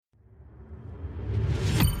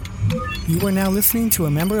You are now listening to a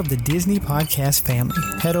member of the Disney Podcast family.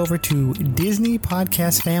 Head over to Disney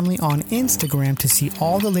Podcast Family on Instagram to see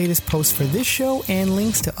all the latest posts for this show and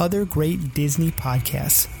links to other great Disney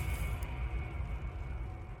podcasts.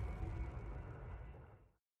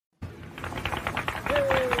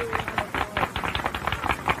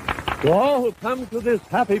 To all who come to this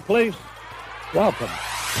happy place, welcome.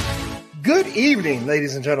 Good evening,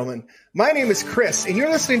 ladies and gentlemen. My name is Chris, and you're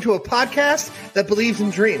listening to a podcast that believes in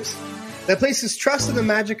dreams, that places trust in the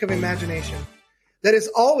magic of imagination, that is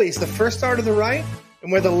always the first star to the right,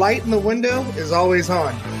 and where the light in the window is always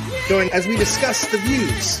on. Join as we discuss the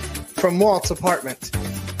views from Walt's apartment.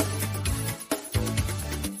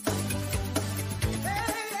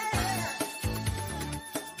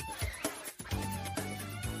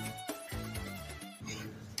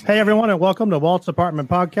 Hey everyone, and welcome to Walt's Apartment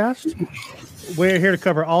Podcast. We're here to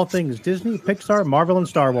cover all things Disney, Pixar, Marvel, and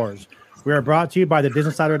Star Wars. We are brought to you by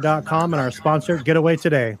thedisneyinsider.com and our sponsor, Getaway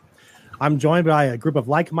Today. I'm joined by a group of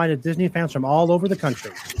like-minded Disney fans from all over the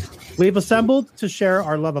country. We've assembled to share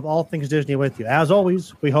our love of all things Disney with you. As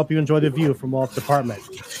always, we hope you enjoy the view from Walt's Apartment.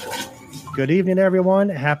 Good evening, everyone.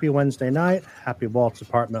 Happy Wednesday night. Happy Walt's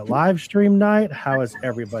Apartment live stream night. How is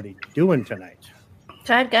everybody doing tonight?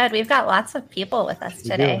 Good. We've got lots of people with us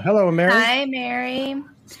today. Hello, Mary. Hi, Mary.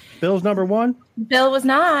 Bill's number one? Bill was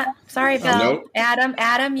not. Sorry, Bill. Nope.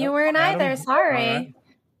 Adam, you weren't either. Sorry. Right.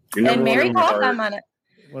 And Mary called them on it.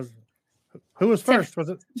 Who was first? Was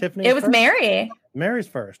it Tiffany? It was first? Mary. Mary's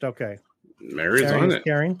first. Okay. Mary's Sharing on is it.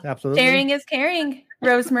 Caring. Absolutely. Sharing is caring.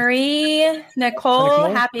 Rosemary,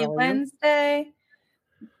 Nicole, happy how are you? Wednesday.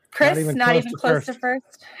 Chris, not even close to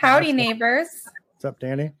first. Howdy, neighbors. What's up,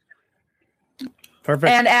 Danny?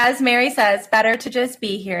 Perfect. And as Mary says, better to just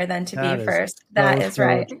be here than to be first. That is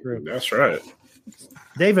right. True. That's right.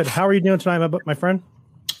 David, how are you doing tonight, my friend?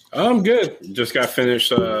 I'm good. Just got finished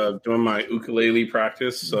doing my ukulele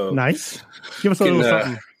practice. So Nice. Give us a little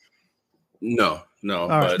something. No, All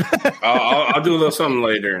but right. I'll do a little something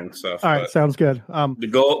later and stuff. All right, but sounds good. the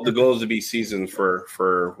goal is to be seasoned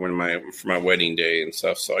for my wedding day and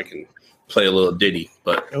stuff, so I can play a little ditty.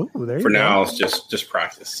 But for now, it's just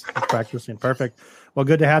practice. Practicing. Perfect. Well,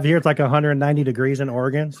 good to have you here. It's like 190 degrees in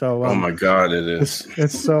Oregon. So oh my God, it is.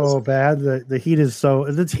 It's so bad. The heat is so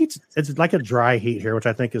it's like a dry heat here, which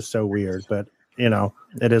I think is so weird, but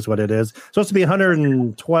it is what it is. It's supposed to be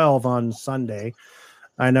 112 on Sunday.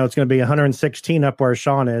 I know it's going to be 116 up where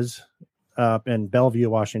Sean is in Bellevue,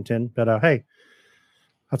 Washington. But hey,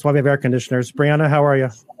 that's why we have air conditioners. Brianna, how are you?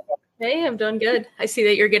 Hey, I'm doing good. I see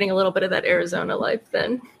that you're getting a little bit of that Arizona life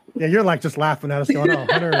then. Yeah, you're like just laughing at us going,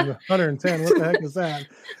 100, 110. What the heck is that?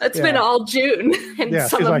 That's been all June and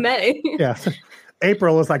some of May. Yeah.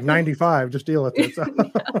 April is like 95. Just deal with it. So.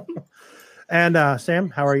 And Sam,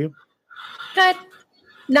 how are you? Good.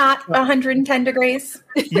 Not 110 degrees.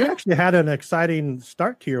 You actually had an exciting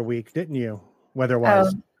start to your week, didn't you?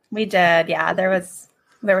 Weather-wise. Oh, we did. Yeah, there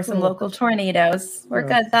were some local tornadoes. We're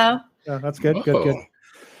good though. Yeah, that's good. Good.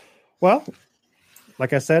 Well,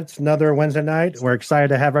 like I said, it's another Wednesday night. We're excited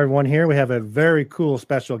to have everyone here. We have a very cool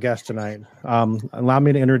special guest tonight. Allow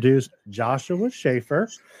me to introduce Joshua Schaefer.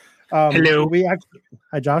 Hello.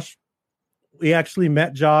 Hi, Josh. We actually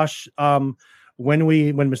met Josh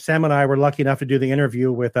when Sam and I were lucky enough to do the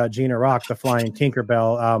interview with Gina Rock, the Flying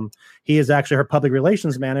Tinkerbell. He is actually her public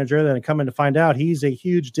relations manager. Then coming to find out, he's a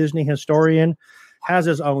huge Disney historian. Has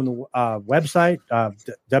his own website,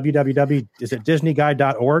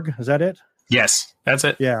 www.disneyguide.org. Is that it? Yes, that's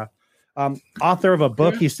it. Yeah. Author of a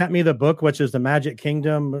book. He sent me the book, which is The Magic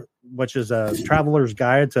Kingdom, which is a traveler's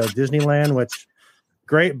guide to Disneyland, which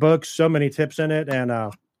great book. So many tips in it. And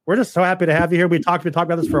we're just so happy to have you here. We talked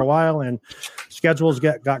about this for a while and schedules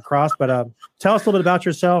got crossed. But tell us a little bit about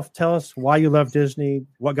yourself. Tell us why you love Disney.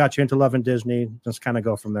 What got you into loving Disney? Just kind of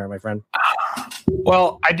go from there, my friend.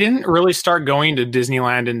 Well, I didn't really start going to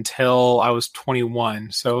Disneyland until I was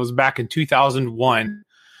 21. So it was back in 2001.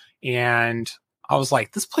 And I was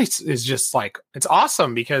like, this place is just like, it's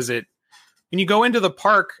awesome because when you go into the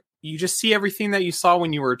park, you just see everything that you saw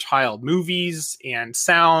when you were a child, movies and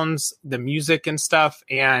sounds, the music and stuff.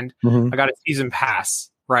 And I got a season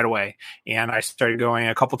pass right away. And I started going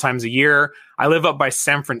a couple times a year. I live up by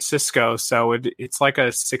San Francisco, so it's like a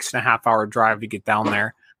 6.5 hour drive to get down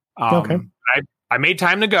there. Okay. I made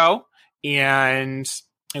time to go, and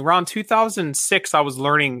around 2006, I was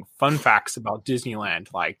learning fun facts about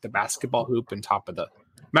Disneyland, like the basketball hoop on top of the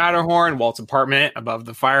Matterhorn, Walt's apartment above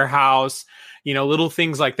the firehouse, little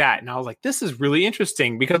things like that. And I was like, this is really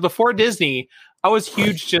interesting because before Disney, I was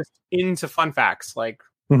huge just into fun facts, like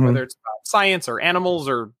whether it's about science or animals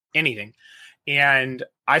or anything. And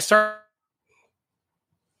I started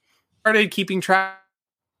started keeping track.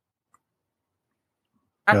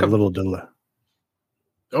 A little delay.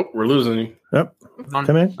 Oh, we're losing you. Yep.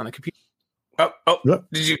 Come in on the computer. Oh, yep.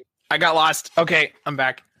 Did you? I got lost. Okay, I'm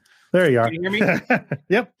back. There you are. Can you hear me?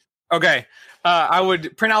 Yep. Okay. I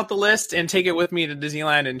would print out the list and take it with me to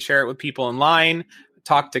Disneyland and share it with people in line.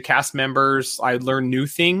 Talk to cast members. I'd learn new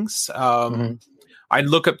things. I'd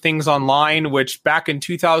look up things online, which back in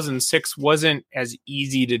 2006 wasn't as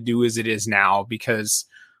easy to do as it is now because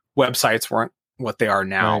websites weren't what they are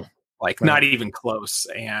now. Right. Not even close.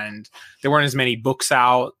 And there weren't as many books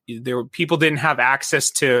out. People didn't have access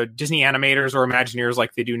to Disney animators or Imagineers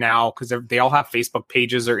like they do now because they all have Facebook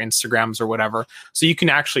pages or Instagrams or whatever. So you can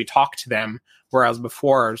actually talk to them. Whereas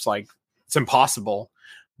before it's impossible.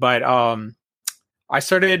 But I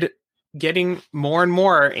started getting more and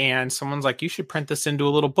more, and someone's like, you should print this into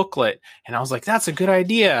a little booklet. And I was like, that's a good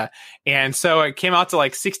idea. And so it came out to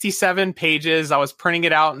 67 pages. I was printing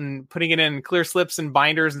it out and putting it in clear slips and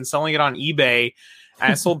binders and selling it on eBay.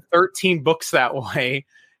 And I sold 13 books that way.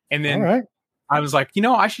 And then I was like,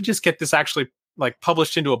 I should just get this actually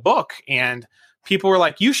published into a book. And people were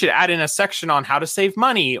like, you should add in a section on how to save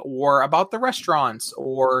money or about the restaurants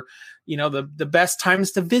or, the best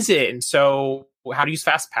times to visit. And so how to use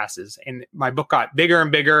fast passes. And my book got bigger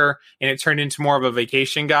and bigger, and it turned into more of a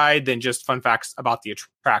vacation guide than just fun facts about the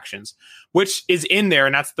attractions, which is in there.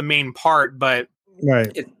 And that's the main part. But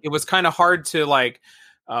it was kind of hard to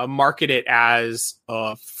market it as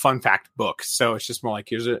a fun fact book. So it's just more like,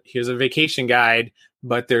 here's a vacation guide,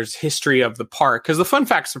 but there's history of the park, because the fun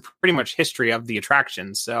facts are pretty much history of the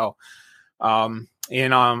attractions. So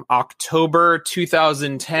in October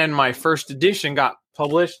 2010, my first edition got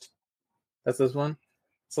published. That's this one.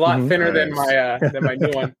 It's a lot thinner than my new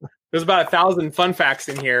one. There's about 1,000 fun facts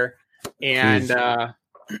in here, and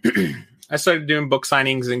I started doing book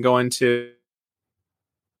signings and going to.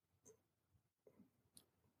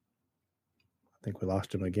 I think we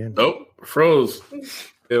lost him again. Nope, froze.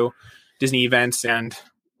 To Disney events and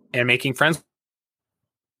making friends.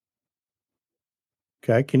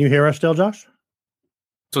 Okay, can you hear us still, Josh?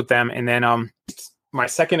 With them, and then my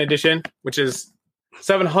second edition, which is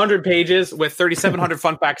 700 pages with 3,700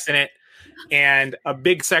 fun facts in it, and a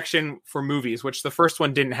big section for movies, which the first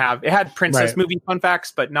one didn't have. It had princess movie fun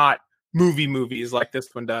facts, but not movies like this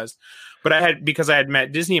one does. But because I had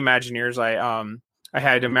met Disney Imagineers, I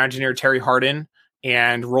had Imagineer Terry Hardin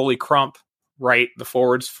and Rolly Crump write the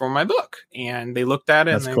forwards for my book, and they looked at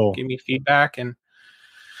it and they gave me feedback. And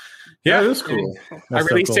yeah, that's cool. I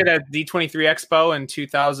released it at D23 Expo in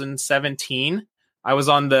 2017. I was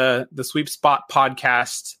on the Sweep Spot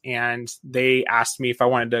podcast, and they asked me if I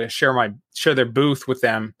wanted to share their booth with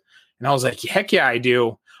them. And I was like, heck yeah, I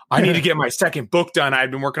do. I need to get my second book done.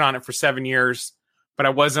 I'd been working on it for 7 years, but I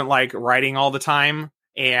wasn't writing all the time.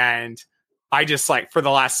 And I just for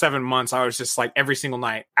the last 7 months, I was just every single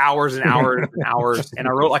night, hours and hours and hours. And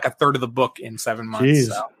I wrote a third of the book in 7 months.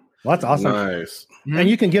 So. Well, that's awesome. Nice. And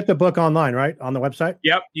you can get the book online, right? On the website?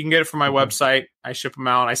 Yep. You can get it from my website. I ship them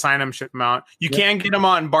out. I sign them, ship them out. You can get them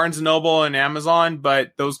on Barnes & Noble and Amazon,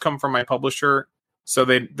 but those come from my publisher. So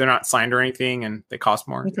they're not signed or anything, and they cost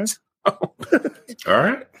more. Okay. All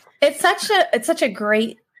right. It's such a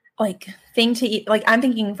great thing to eat. I'm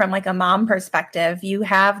thinking from a mom perspective, you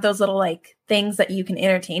have those little things that you can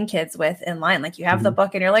entertain kids with in line. You have the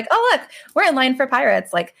book and you're like, oh, look, we're in line for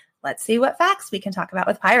pirates. Let's see what facts we can talk about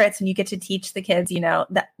with pirates. And you get to teach the kids,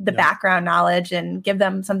 the background knowledge and give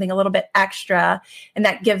them something a little bit extra. And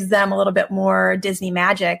that gives them a little bit more Disney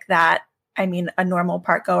magic that, a normal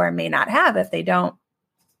park goer may not have if they don't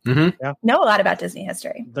know a lot about Disney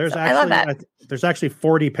history. I love that. There's actually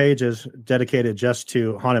 40 pages dedicated just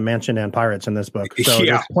to Haunted Mansion and pirates in this book. So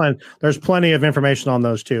there's plenty of information on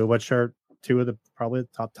those two, which are two of the probably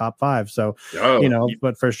top five. So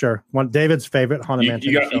but for sure, David's favorite Haunted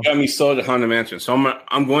Mansion. You got me sold at Haunted Mansion. So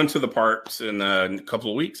I'm going to the parks in a couple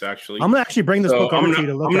of weeks. Actually, I'm gonna actually bring this book over to you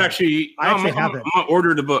to look. I'm gonna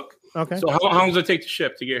order the book. Okay. So how long does it take to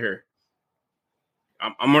ship to get here?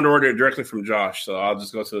 I'm going to order it directly from Josh. So I'll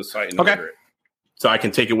just go to the site and order it, so I can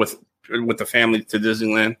take it with the family to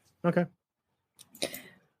Disneyland. Okay.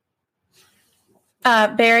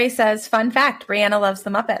 Barry says, fun fact, Brianna loves the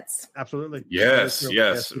Muppets. Absolutely. Yes.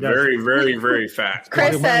 Very, very, very fact.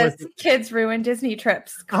 Chris says, kids ruin Disney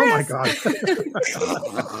trips. Chris. Oh, my God.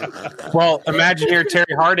 Well, Imagineer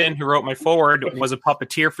Terry Hardin, who wrote my forward, was a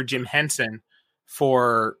puppeteer for Jim Henson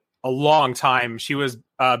for a long time. She was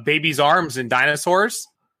Baby's Arms in Dinosaurs,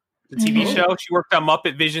 the TV show. She worked on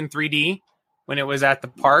Muppet Vision 3D when it was at the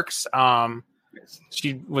parks.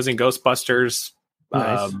 She was in Ghostbusters.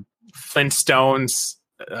 Nice.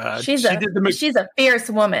 She's Flintstones. a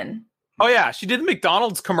fierce woman. Oh yeah, she did the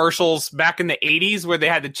McDonald's commercials back in the 80s where they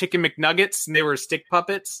had the chicken McNuggets and they were stick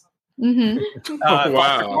puppets. Mm-hmm.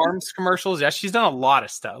 Foster Farms commercials. Yeah, she's done a lot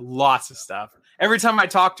of stuff, lots of stuff. Every time I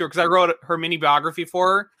talk to her, because I wrote her mini biography for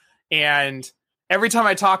her, and every time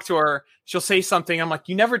I talk to her, she'll say something. I'm like,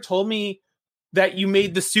 you never told me that you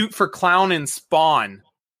made the suit for Clown in Spawn.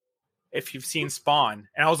 If you've seen Spawn,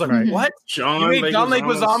 and I was like, what? John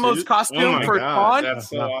Leguizamo's costume for Spawn? That's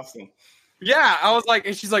so awesome. Yeah, I was like,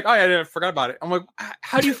 and she's like, oh yeah, I forgot about it. I'm like,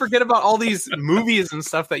 how do you forget about all these movies and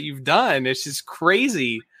stuff that you've done? It's just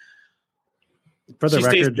crazy. For the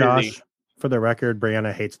record, Josh, for the record,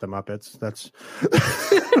 Brianna hates the Muppets. That's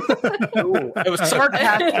it was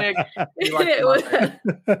sarcastic.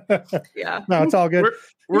 Yeah. No, it's all good.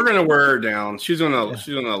 We're gonna wear her down. She's gonna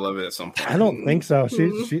love it at some point. I don't think so.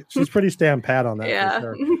 She's pretty stand pat on that. Yeah.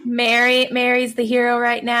 For sure. Mary's the hero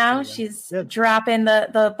right now. She's dropping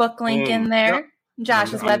the book link in there.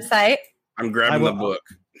 Josh's website. I'm grabbing the book.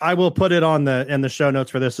 I will put it in the show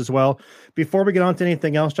notes for this as well. Before we get on to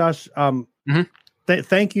anything else, Josh,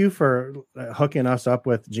 thank you for hooking us up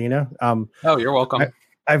with Gina. Oh, you're welcome.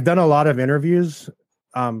 I've done a lot of interviews.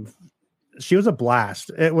 She was a blast.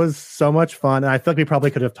 It was so much fun. I feel like we probably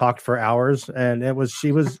could have talked for hours, and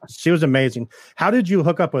she was amazing. How did you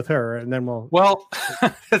hook up with her? And then well,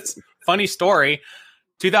 it's a funny story.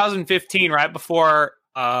 2015, right before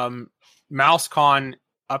MouseCon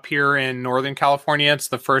up here in Northern California. It's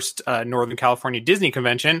the first Northern California Disney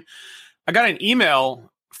convention. I got an email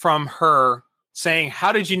from her saying,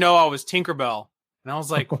 "How did you know I was Tinkerbell?" And I was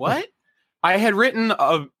like, "What?" I had written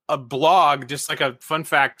a blog, just like a fun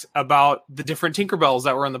fact about the different Tinkerbells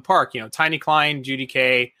that were in the park. You know, Tiny Klein, Judy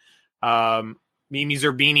Kay, Mimi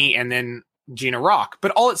Zerbini, and then Gina Rock.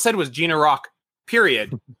 But all it said was Gina Rock,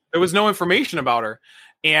 period. There was no information about her.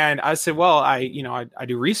 And I said, well, I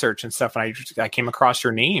do research and stuff, and I came across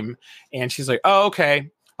your name. And she's like, oh, okay.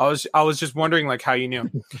 I was just wondering like how you knew.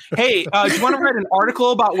 Hey, do you want to write an article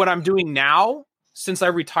about what I'm doing now since I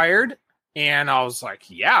retired? And I was like,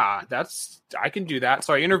 yeah, I can do that.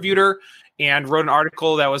 So I interviewed her and wrote an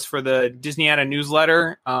article that was for the Disneyana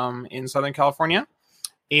newsletter in Southern California.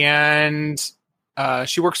 And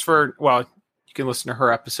she works for, well, you can listen to her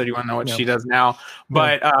episode. You want to know what she does now.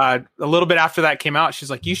 But a little bit after that came out, she's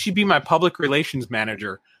like, you should be my public relations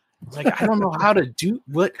manager. I was like, I don't know how to do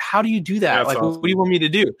how do you do that? That's like, awesome. What do you want me to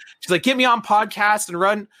do? She's like, get me on podcasts and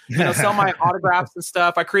run, sell my autographs and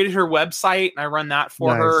stuff. I created her website and I run that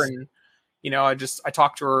for her. And, I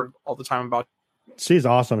talk to her all the time about. She's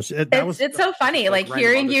awesome. It's so funny. Like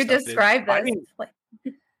hearing you describe this,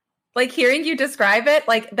 like hearing you describe it,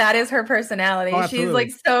 like that is her personality. Oh, she's like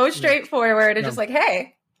so straightforward and just like,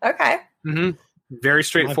 hey, okay. Mm-hmm. Very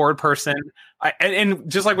straightforward person. And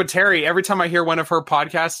just like with Terry, every time I hear one of her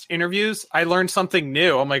podcast interviews, I learn something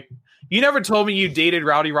new. I'm like, you never told me you dated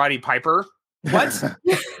Rowdy Roddy Piper. What?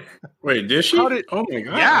 Wait, did she? Oh my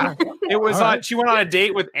god! Yeah, it was. Right. She went on a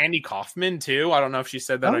date with Andy Kaufman too. I don't know if she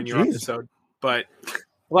said that on your episode, but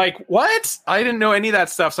like, what? I didn't know any of that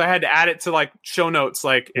stuff, so I had to add it to like show notes.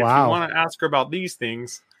 Like, if you want to ask her about these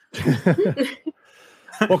things.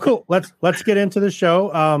 Well, cool. Let's get into the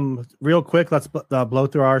show real quick. Let's blow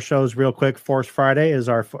through our shows real quick. Force Friday is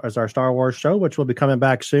our Star Wars show, which will be coming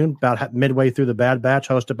back soon, about midway through the Bad Batch,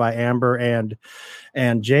 hosted by Amber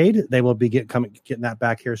and Jade. They will be getting that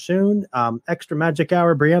back here soon. Extra Magic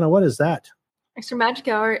Hour, Brianna, what is that? Extra Magic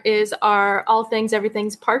Hour is our All Things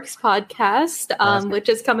Everything's Parks podcast, which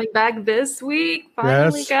is coming back this week.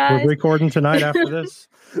 Finally, guys. We're recording tonight after this.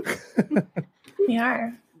 We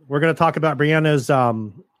are. We're going to talk about Brianna's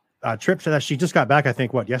trip to that. She just got back, I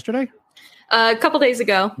think, yesterday? A couple days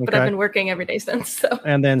ago, but I've been working every day since. So.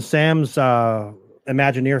 And then Sam's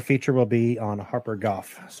Imagineer feature will be on Harper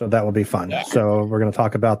Goff. So that will be fun. Yeah. So we're going to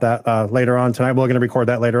talk about that later on tonight. We're going to record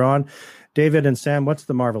that later on. David and Sam, what's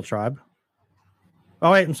the Marvel Tribe?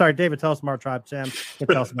 Oh, wait, I'm sorry. David, tell us Marvel Tribe. Sam,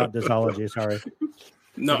 tell us about Disology. Sorry.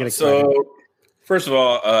 No, so first of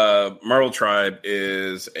all, Marvel Tribe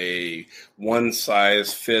is a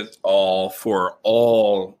one-size-fits-all for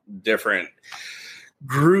all different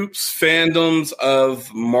groups, fandoms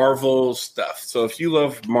of Marvel stuff. So if you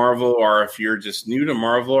love Marvel, or if you're just new to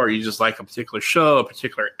Marvel, or you just like a particular show, a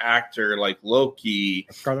particular actor like Loki,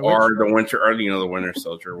 or the Winter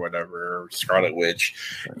Soldier, or whatever, or Scarlet Witch,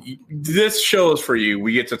 this show is for you.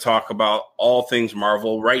 We get to talk about all things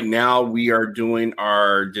Marvel. Right now, we are doing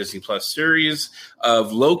our Disney Plus series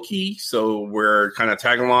of Loki, so we're kind of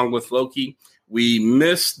tagging along with Loki. We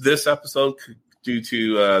missed this episode due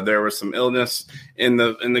to there was some illness in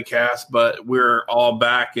the cast, but we're all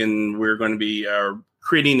back, and we're going to be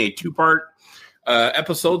creating a 2-part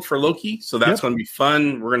episode for Loki. So that's going to be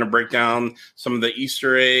fun. We're going to break down some of the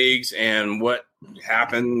Easter eggs and what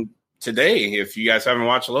happened today. If you guys haven't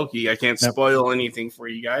watched Loki, I can't spoil anything for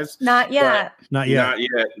you guys. Not yet. Not yet.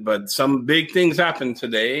 But some big things happened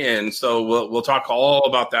today, and so we'll talk all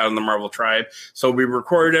about that on the Marvel Tribe. So we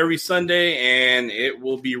record every Sunday, and it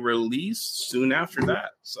will be released soon after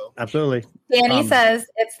that. So absolutely. Danny says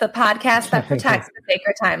it's the podcast that protects the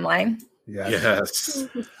sacred timeline. Yes.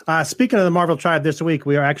 Speaking of the Marvel Tribe this week,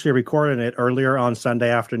 we are actually recording it earlier on Sunday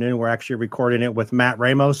afternoon. We're actually recording it with Matt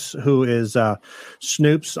Ramos, who is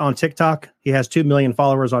Snoops on TikTok. He has 2 million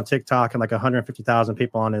followers on TikTok and like 150,000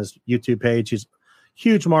 people on his YouTube page. He's a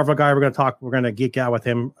huge Marvel guy. We're going to geek out with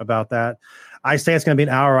him about that. I say it's going to be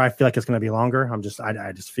an hour. I feel like it's going to be longer.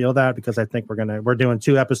 I just feel that because I think we're doing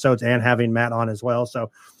 2 episodes and having Matt on as well. So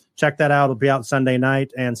check that out. It'll be out Sunday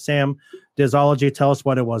night. And Sam, Disology, tell us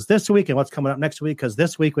what it was this week and what's coming up next week, because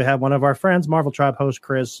this week we have one of our friends, Marvel Tribe host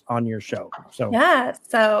Chris, on your show.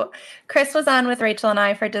 So Chris was on with Rachel and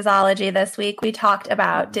I for Disology this week. We talked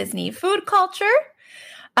about Disney food culture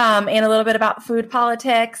and a little bit about food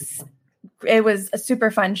politics. It was a super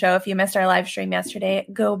fun show. If you missed our live stream yesterday,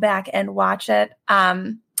 go back and watch it.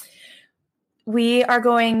 We are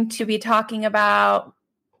going to be talking about,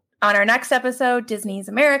 on our next episode, Disney's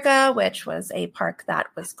America, which was a park that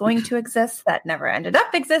was going to exist that never ended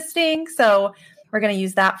up existing. So we're going to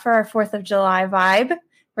use that for our 4th of July vibe.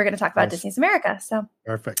 We're going to talk about Disney's America. So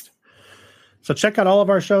perfect. So check out all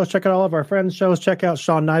of our shows. Check out all of our friends' shows. Check out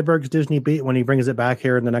Sean Nyberg's Disney Beat when he brings it back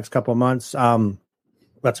here in the next couple of months.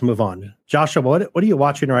 Let's move on. Joshua, what are you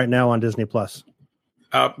watching right now on Disney Plus?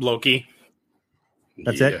 Loki.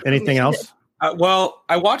 That's it? Anything else? Well,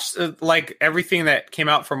 I watched like everything that came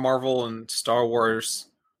out from Marvel and Star Wars.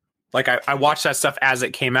 Like I watched that stuff as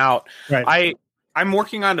it came out. Right. I'm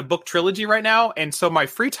working on a book trilogy right now, and so my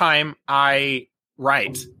free time I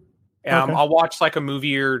write. Okay. I'll watch like a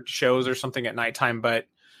movie or shows or something at nighttime, but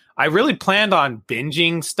I really planned on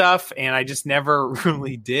binging stuff, and I just never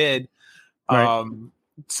really did. Right.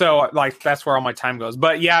 So like that's where all my time goes.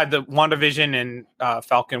 But yeah, the WandaVision and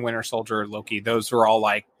Falcon, Winter Soldier, Loki, those are all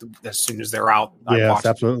like as soon as they're out. Yes,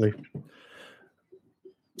 absolutely.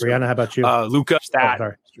 Brianna, how about you? Luca,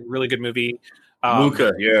 really good movie.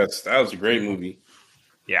 Luca, yes, that was a great movie.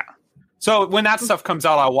 Yeah. So when that stuff comes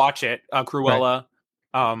out, I'll watch it. Cruella.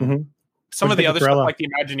 Right. Some of the other stuff, like the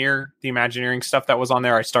Imagineering stuff that was on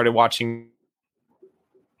there, I started watching.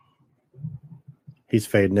 He's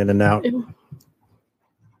fading in and out. It.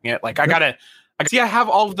 Like I have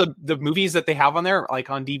all of the movies that they have on there, like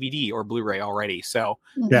on DVD or Blu-ray already. So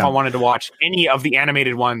if I wanted to watch any of the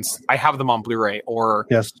animated ones, I have them on Blu-ray, or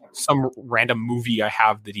some random movie I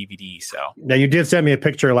have the DVD. So now you did send me a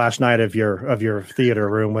picture last night of your theater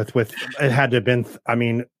room with it had to have been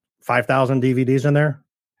 5,000 DVDs in there.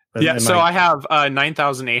 I have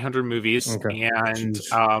 9,800 movies, and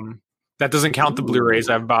that doesn't count the Blu-rays.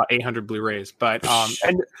 I have about 800 Blu-rays, but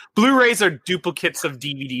and Blu-rays are duplicates of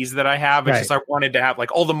DVDs that I have. It's just I wanted to have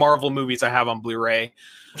like all the Marvel movies I have on Blu-ray.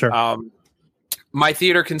 Sure. My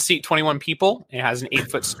theater can seat 21 people. It has an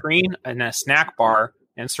 8-foot screen and a snack bar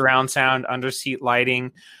and surround sound, under-seat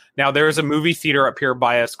lighting. Now there is a movie theater up here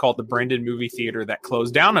by us called the Brendan Movie Theater that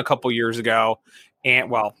closed down a couple years ago. 8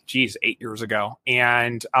 years ago.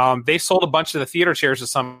 And they sold a bunch of the theater chairs to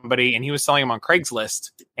somebody, and he was selling them on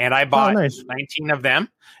Craigslist. And I bought 19 of them.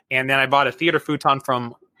 And then I bought a theater futon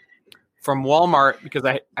from Walmart because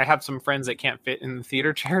I have some friends that can't fit in the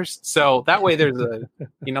theater chairs. So that way there's a,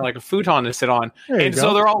 like a futon to sit on. And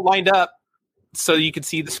so they're all lined up so you could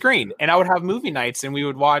see the screen. And I would have movie nights and we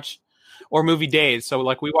would watch, or movie days. So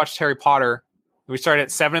like we watched Harry Potter. We started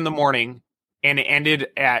at 7 a.m. and it ended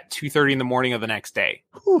at 2:30 a.m. of the next day.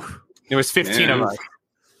 Whew. There was 15 of us.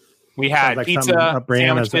 We had pizza,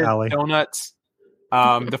 sandwiches, donuts.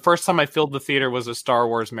 The first time I filled the theater was a Star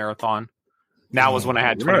Wars marathon. That was when I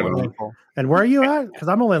had 21 people. And where are you at? Because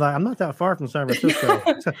I'm not that far from San Francisco.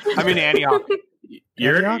 I'm in Antioch.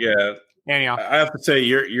 Antioch. I have to say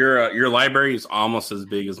your library is almost as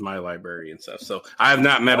big as my library and stuff. So I have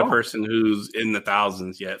not met a person who's in the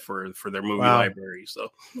thousands yet for their movie library. So,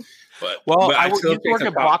 but I used to work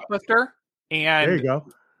at Blockbuster, and there you go.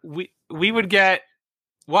 We would get.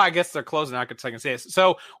 Well, I guess they're closing. I can say this.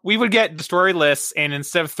 So we would get the story lists, and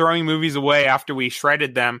instead of throwing movies away after we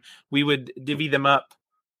shredded them, we would divvy them up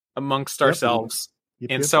amongst ourselves.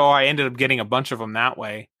 So I ended up getting a bunch of them that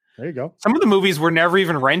way. There you go. Some of the movies were never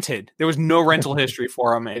even rented. There was no rental history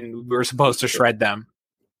for them, and we were supposed to shred them,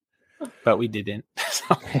 but we didn't.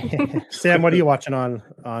 Sam, what are you watching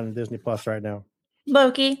on Disney Plus right now?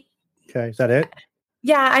 Loki. Okay, is that it?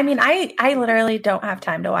 Yeah, I mean, I literally don't have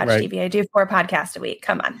time to watch Right. TV. I do 4 podcasts a week.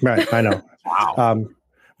 Come on. Right, I know. Wow.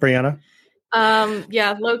 Brianna?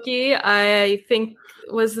 Yeah, Loki, I think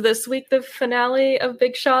was this week the finale of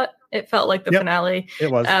Big Shot. It felt like the finale. It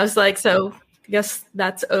was. I was like, so I guess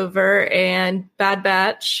that's over. And Bad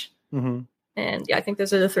Batch. Mm-hmm. And yeah, I think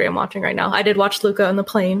those are the 3 I'm watching right now. I did watch Luca on the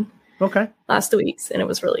Plane last week, and it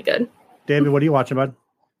was really good. David, what are you watching, bud?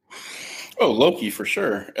 Oh, Loki for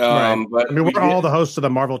sure. Right. But I mean, we're all the hosts of the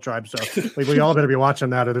Marvel tribe, so we all better be watching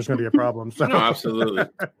that, or there's going to be a problem. So. No, absolutely.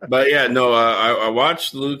 But yeah, no, I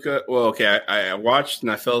watched Luca. Well, okay, I watched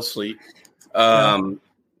and I fell asleep.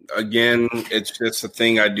 Again, it's just a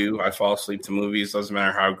thing I do. I fall asleep to movies. Doesn't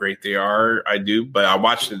matter how great they are, I do. But I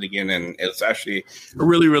watched it again, and it's actually a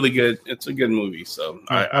really, really good. It's a good movie. So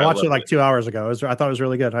I watched it like 2 hours ago. I thought it was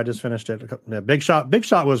really good. I just finished it. Yeah, Big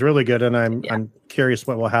Shot was really good, and I'm curious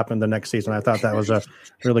what will happen the next season. I thought that was a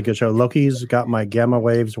really good show. Loki's got my gamma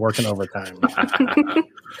waves working overtime.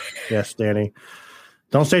 Yes, Danny.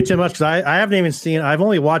 Don't say too much because I haven't even seen. I've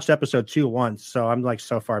only watched episode 2 once, so I'm like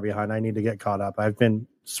so far behind. I need to get caught up. I've been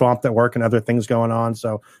swamped at work and other things going on.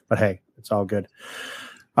 So, but hey, it's all good.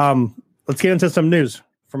 Let's get into some news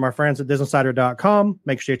from our friends at DisneyInsider.com.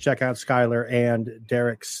 Make sure you check out Skylar and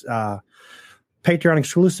Derek's Patreon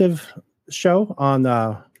exclusive show on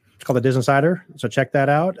it's called the Disney Insider. So check that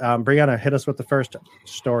out. Brianna, hit us with the first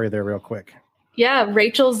story there real quick. Yeah,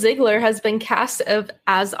 Rachel Ziegler has been cast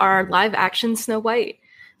as our live action Snow White.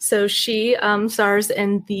 So she stars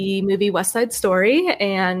in the movie West Side Story,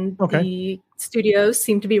 and the studios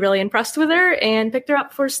seem to be really impressed with her and picked her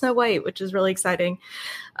up for Snow White, which is really exciting.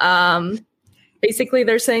 Basically,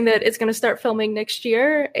 they're saying that it's going to start filming next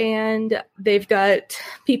year, and they've got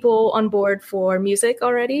people on board for music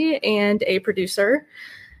already and a producer.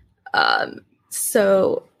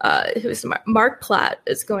 So who's Mark Platt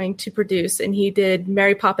is going to produce, and he did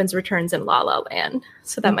Mary Poppins Returns and La La Land.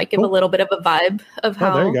 So that might give a little bit of a vibe of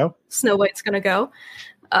how Snow White's going to go.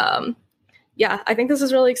 Yeah, I think this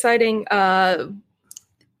is really exciting.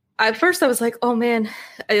 At first I was like, oh man,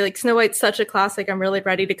 Snow White's such a classic. I'm really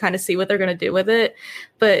ready to kind of see what they're going to do with it.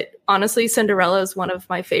 But honestly, Cinderella is one of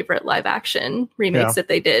my favorite live action remakes that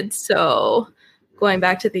they did. So going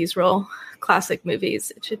back to these real classic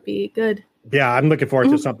movies, it should be good. Yeah, I'm looking forward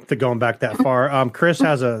to going back that far. Chris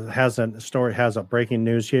has a breaking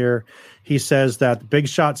news here. He says that Big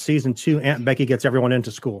Shot season 2, Aunt Becky gets everyone into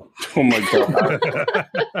school. Oh my god!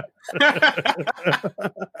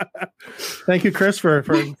 Thank you, Chris, for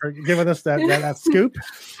giving us that scoop.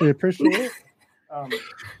 We appreciate it.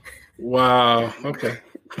 Wow. Okay,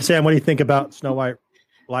 Sam, what do you think about Snow White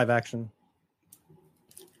live action?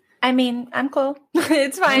 I mean, I'm cool.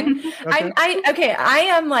 It's fine. I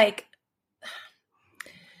am like.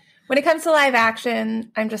 When it comes to live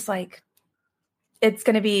action, I'm just like, it's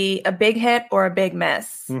going to be a big hit or a big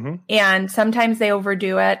miss. Mm-hmm. And sometimes they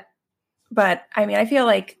overdo it. But I mean, I feel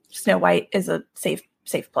like Snow White is a safe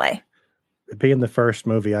play. Being the first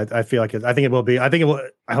movie, I feel like I think it will be. I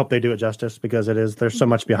hope they do it justice because it is. There's so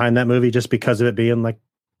much behind that movie just because of it being like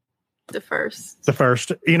the first.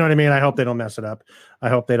 You know what I mean? I hope they don't mess it up. I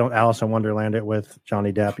hope they don't Alice in Wonderland it with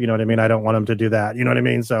Johnny Depp. You know what I mean? I don't want them to do that. You know what I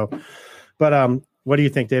mean? So, but what do you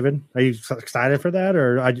think, David? Are you excited for that,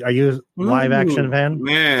 or are you a live action fan?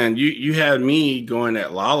 Man, you had me going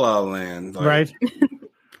at La La Land, right?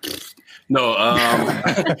 No,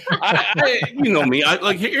 I you know me.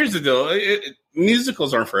 Here's the deal: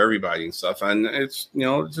 musicals aren't for everybody and stuff, and it's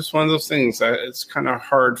just one of those things that it's kind of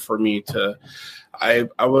hard for me to. I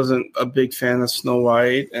wasn't a big fan of Snow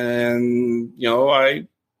White, and I'd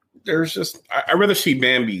rather see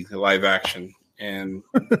Bambi live action and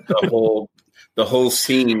the whole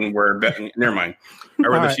scene where never mind. I'd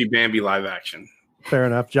rather see Bambi live action. Fair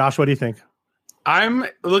enough. Josh, what do you think? I'm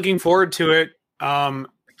looking forward to it.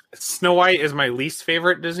 Snow White is my least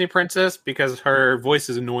favorite Disney princess because her voice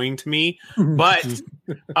is annoying to me. But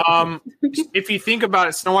if you think about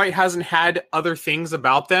it, Snow White hasn't had other things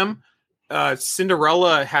about them.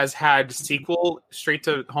 Cinderella has had sequel straight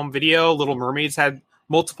to home video. Little Mermaid's had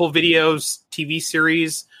multiple videos, TV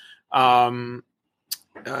series.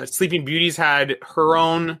 Sleeping Beauty's had her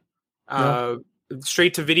own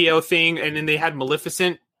straight to video thing, and then they had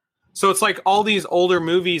Maleficent. So it's like all these older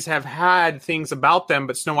movies have had things about them,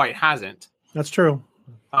 but Snow White hasn't. That's true.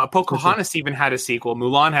 Pocahontas even had a sequel.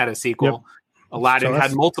 Mulan had a sequel. Yep. Aladdin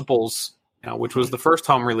had multiples, which was the first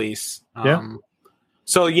home release.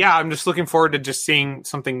 So yeah, I'm just looking forward to just seeing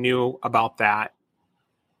something new about that.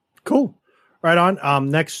 Cool. Right on.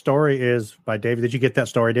 Next story is by David. Did you get that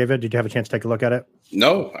story, David? Did you have a chance to take a look at it?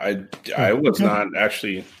 No, I was not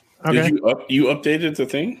actually. Okay. Did you updated the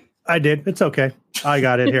thing? I did. It's okay. I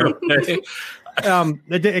got it here.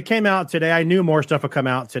 It came out today. I knew more stuff would come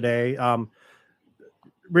out today.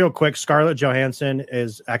 Real quick, Scarlett Johansson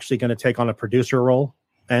is actually going to take on a producer role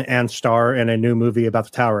and star in a new movie about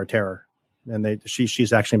the Tower of Terror. And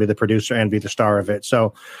she's actually going to be the producer and be the star of it.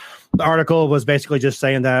 So the article was basically just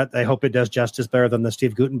saying that they hope it does justice better than the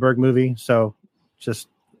Steve Guttenberg movie. So just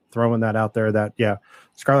throwing that out there that, yeah.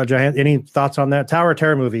 Scarlett Johansson, any thoughts on that Tower of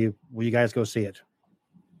Terror movie? Will you guys go see it?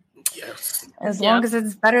 Yes. As long as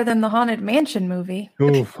it's better than the Haunted Mansion movie.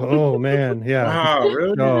 Oof. Oh, man. Yeah. Wow,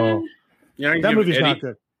 really? No. Yeah, That movie's not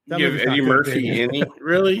good. Give Eddie Murphy any?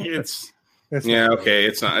 Really? It's okay.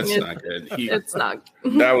 It's not good. It's not.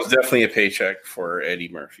 That was definitely a paycheck for Eddie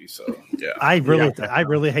Murphy. So yeah, I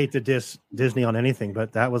really hate to diss Disney on anything,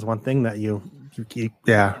 but that was one thing that you keep.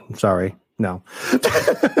 Yeah, I'm sorry. No.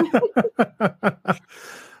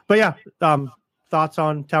 But yeah, thoughts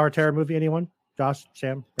on Tower of Terror movie? Anyone? Josh,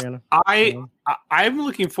 Sam, Brianna? I'm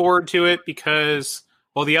looking forward to it because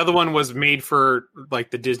the other one was made for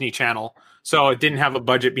like the Disney Channel, so it didn't have a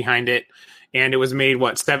budget behind it, and it was made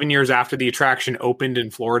 7 years after the attraction opened in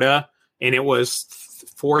Florida, and it was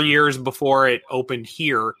 4 years before it opened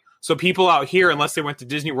here. So people out here, unless they went to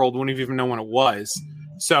Disney World, wouldn't even know when it was.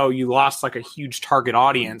 So you lost like a huge target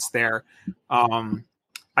audience there.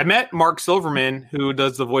 I met Mark Silverman, who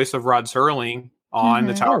does the voice of Rod Serling on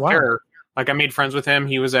the Tower of Terror. Like I made friends with him.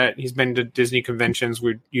 He's been to Disney conventions.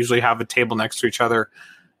 We usually have a table next to each other.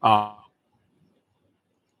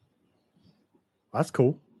 That's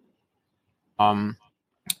cool.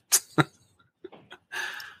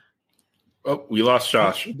 We lost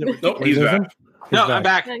Josh. Nope, he's back. I'm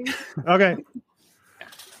back. Okay.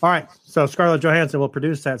 All right. So Scarlett Johansson will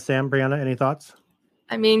produce that. Sam, Brianna, any thoughts?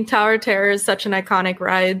 I mean, Tower of Terror is such an iconic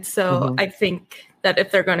ride, so I think that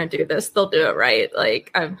if they're going to do this, they'll do it right.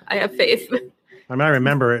 Like I have faith. I mean, I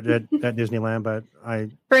remember it at Disneyland, but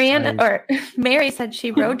Mary said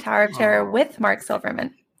she rode Tower of Terror with Mark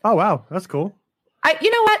Silverman. Oh wow, that's cool.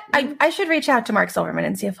 You know what? I should reach out to Mark Silverman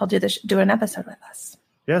and see if he'll do an episode with us.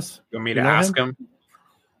 Yes. You want me to ask him?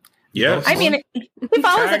 Yes. I mean, he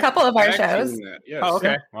follows a couple of our shows. Yes. Oh,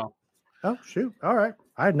 okay. Well. Oh shoot! All right,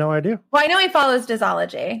 I had no idea. Well, I know he follows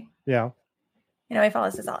Disology. Yeah. He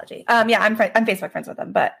follows Disology. Yeah, I'm Facebook friends with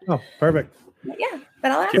him, but perfect. Yeah,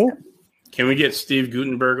 but I'll ask him. Can we get Steve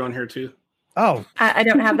Guttenberg on here too? Oh, I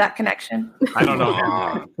don't have that connection. I don't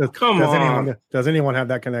know. Come on. Does anyone have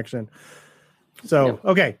that connection? So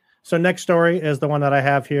okay. So next story is the one that I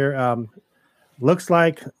have here. Looks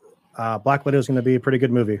like Black Widow is going to be a pretty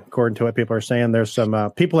good movie, according to what people are saying. There's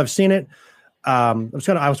some people have seen it. I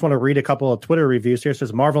just want to read a couple of Twitter reviews here. It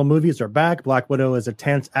says Marvel movies are back. Black Widow is a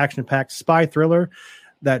tense, action-packed spy thriller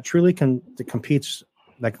that truly completes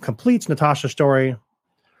Natasha's story.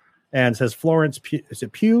 And says Florence, is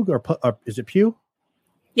it Pugh or is it Pugh?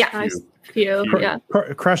 Yeah, Pugh. Yeah,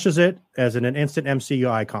 crushes it as an instant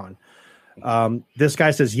MCU icon. This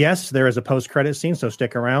guy says yes, there is a post-credit scene, so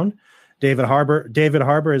stick around. David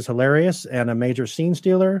Harbour is hilarious and a major scene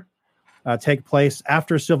stealer. Take place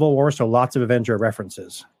after Civil War, so lots of Avenger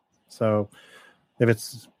references. So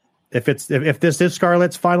if this is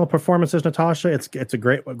Scarlett's final performance as Natasha, it's a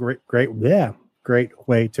great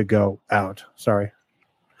way to go out. Sorry,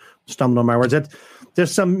 stumbled on my words.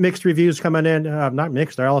 There's some mixed reviews coming in. Not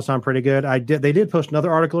mixed; they all sound pretty good. They did post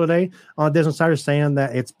another article today on Business Insider saying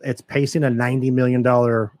that it's pacing a $90 million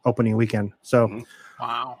opening weekend. So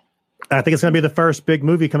wow. I think it's going to be the first big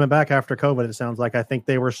movie coming back after COVID. It sounds like. I think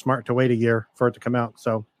they were smart to wait a year for it to come out.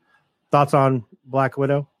 So, thoughts on Black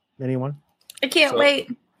Widow? Anyone? I can't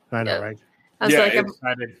wait. I know, right? I was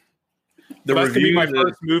excited. That's going to be my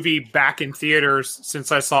first movie back in theaters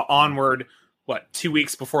since I saw Onward. 2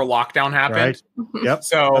 weeks before lockdown happened? Right. Yep.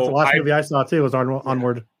 So that's the last movie I saw too was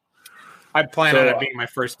Onward. I plan on it being my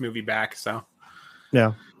first movie back. So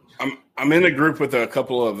yeah. I'm in a group with a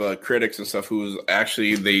couple of critics and stuff who's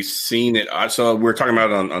actually they seen it. So we're talking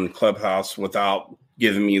about it on Clubhouse without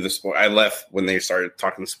giving me the spoil. I left when they started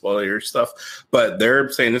talking spoiler stuff, but they're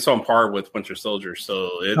saying it's on par with Winter Soldier.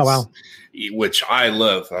 So it's which I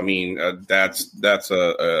love. I mean, that's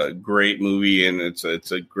a great movie and it's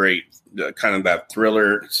a great kind of that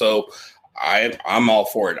thriller. So I'm all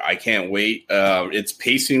for it. I can't wait. It's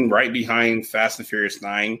pacing right behind Fast and Furious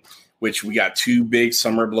 9. Which we got 2 big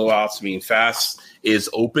summer blowouts. I mean, Fast is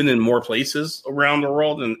open in more places around the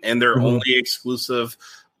world, and they're only exclusive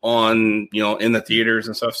on in the theaters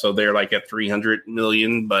and stuff. So they're like at 300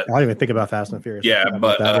 million. But I don't even think about Fast and Furious. Yeah,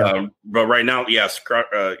 but right now,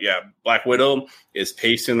 Black Widow is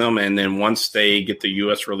pacing them, and then once they get the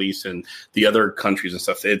U.S. release and the other countries and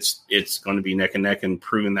stuff, it's going to be neck and neck and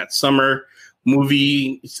proving that summer.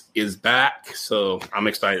 movie is back, so I'm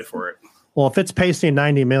excited for it. Well, if it's pacing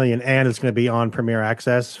 90 million and it's going to be on Premier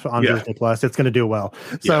Access on Disney Plus, it's going to do well.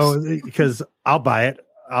 So, because I'll buy it.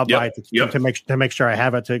 I'll buy it to make sure I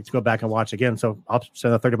have it to go back and watch again. So I'll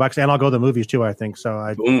spend the $30 and I'll go to the movies too, I think. So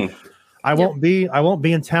I won't be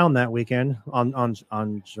in town that weekend on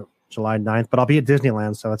July 9th, but I'll be at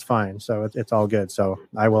Disneyland, so it's fine. So it's all good. So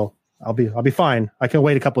I'll be fine. I can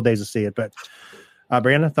wait a couple of days to see it. But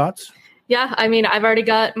Brianna, thoughts? Yeah, I mean, I've already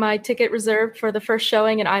got my ticket reserved for the first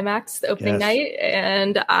showing in IMAX, the opening night,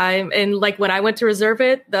 and when I went to reserve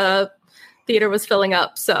it, the theater was filling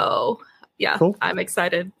up. So yeah, cool. I'm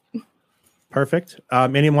excited. Perfect.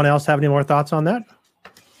 Anyone else have any more thoughts on that?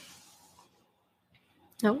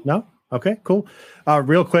 No. Okay, cool.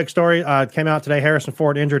 Real quick story came out today. Harrison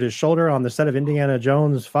Ford injured his shoulder on the set of Indiana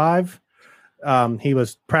Jones 5. He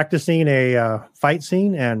was practicing a fight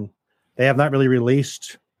scene, and they have not really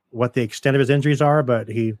released what the extent of his injuries are, but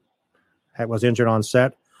he was injured on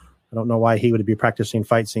set. I don't know why he would be practicing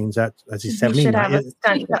fight scenes at as he's 79. Should have a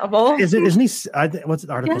stunt double. Isn't he? What's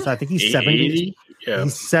the article? I think he's 70. Yeah.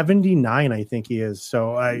 He's 79. I think he is.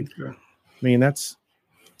 So I mean that's.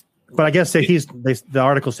 But I guess the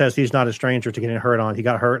article says he's not a stranger to getting hurt on. He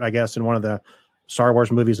got hurt, I guess, in one of the Star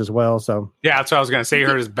Wars movies as well. So yeah, that's what I was going to say. He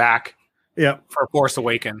hurt his back. Yeah, for Force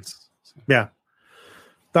Awakens. Yeah.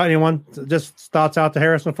 Thought anyone just thoughts out to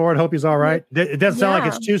Harrison Ford? Hope he's all right. It doesn't sound like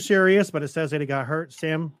it's too serious, but it says that he got hurt.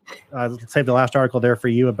 Sam, save the last article there for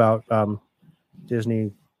you about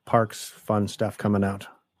Disney parks fun stuff coming out.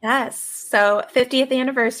 Yes. So 50th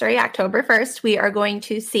anniversary, October 1st, we are going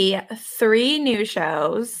to see 3 new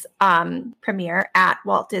shows premiere at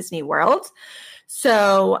Walt Disney World.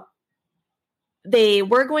 So they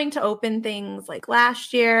were going to open things like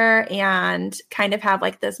last year and kind of have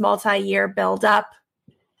like this multi-year build up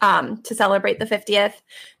to celebrate the 50th.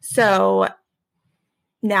 So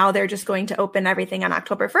now they're just going to open everything on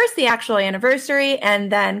October 1st, the actual anniversary,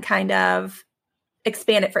 and then kind of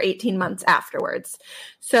expand it for 18 months afterwards.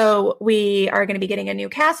 So we are going to be getting a new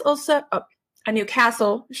castle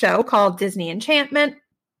show called Disney Enchantment.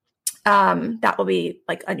 That will be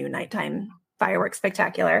like a new nighttime fireworks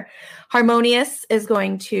spectacular. Harmonious is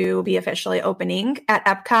going to be officially opening at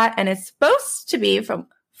Epcot, and it's supposed to be from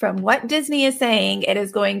what Disney is saying, it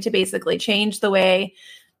is going to basically change the way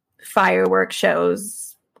fireworks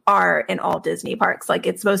shows are in all Disney parks. Like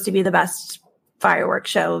it's supposed to be the best fireworks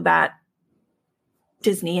show that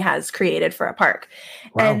Disney has created for a park.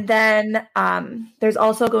 Wow. And then there's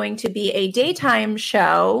also going to be a daytime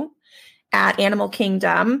show at Animal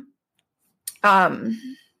Kingdom.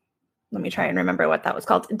 Let me try and remember what that was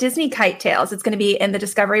called. Disney Kite Tales. It's going to be in the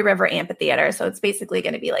Discovery River Amphitheater. So it's basically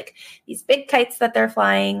going to be like these big kites that they're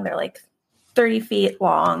flying. They're like 30 feet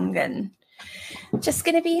long and just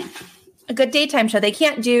going to be a good daytime show. They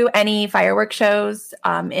can't do any fireworks shows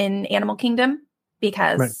in Animal Kingdom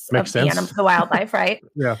because of the wildlife, right?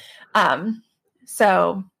 Yeah.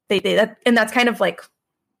 So and that's kind of like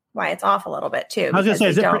why it's off a little bit too. I was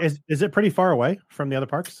going to say, is it pretty far away from the other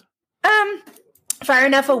parks? Far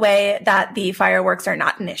enough away that the fireworks are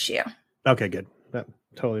not an issue. Okay, good. That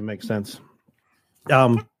totally makes sense.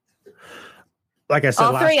 Like I said,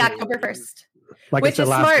 all 3 October 1st. Which is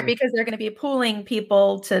smart because they're going to be pooling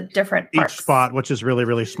people to different parks. Each spot, which is really,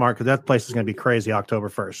 really smart because that place is going to be crazy October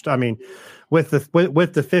 1st. I mean, with the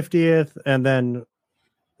 50th, and then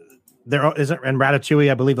there isn't, and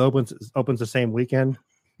Ratatouille, I believe, opens the same weekend.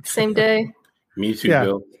 Same day. Me too,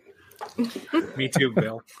 Bill. Me too,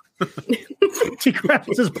 Bill. He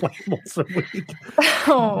crashes his plane once a week.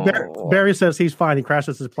 Oh. Barry says he's fine. He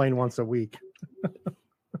crashes his plane once a week.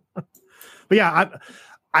 But yeah,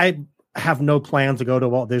 I have no plans to go to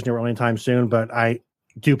Walt Disney World anytime soon, but I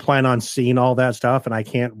do plan on seeing all that stuff, and I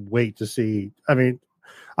can't wait to see. I mean,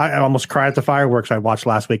 I almost cried at the fireworks I watched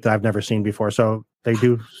last week that I've never seen before. So they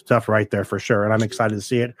do stuff right there for sure, and I'm excited to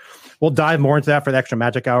see it. We'll dive more into that for the Extra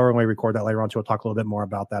Magic Hour when we record that later on, so we'll talk a little bit more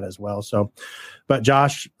about that as well. So, but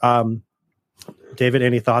Josh, David,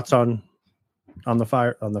 any thoughts on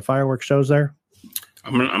the fireworks shows there?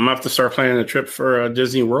 I'm gonna have to start planning a trip for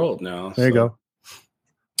Disney World now. There you go.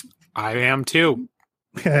 I am too.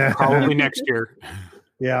 Probably next year.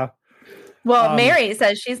 Yeah. Well, Mary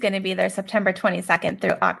says she's going to be there September 22nd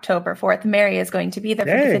through October 4th. Mary is going to be there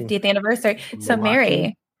for the 50th anniversary. So,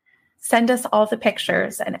 Mary, send us all the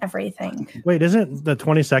pictures and everything. Wait, isn't the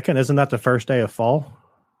 22nd? Isn't that the first day of fall,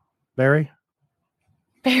 Barry?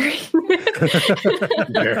 Barry. I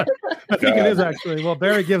think it is actually. Well,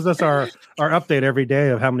 Barry gives us our update every day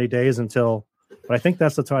of how many days until But I think the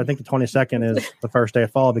 22nd is the first day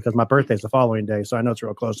of fall because my birthday's the following day, so I know it's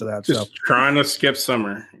real close to that. Just trying to skip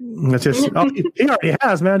summer. It's just he already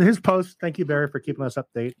has, man. His post. Thank you, Barry, for keeping us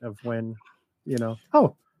update of when,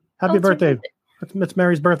 Oh, happy birthday! It's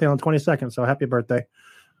Mary's birthday on the 22nd, so happy birthday.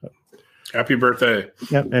 Happy birthday.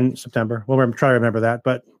 Yep, in September. We'll try to remember that.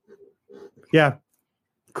 But yeah,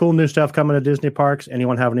 cool new stuff coming to Disney parks.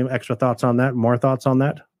 Anyone have any extra thoughts on that? More thoughts on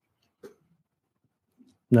that?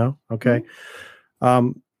 No? Okay. I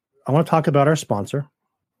want to talk about our sponsor.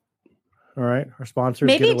 All right. Our sponsors.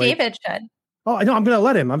 Maybe David should. Oh, I know. I'm going to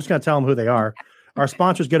let him. I'm just going to tell him who they are. Our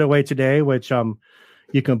sponsors get away today, which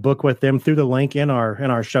you can book with them through the link in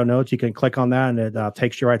our show notes. You can click on that, and it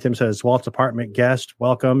takes you right to them. It says Walt's Apartment guest,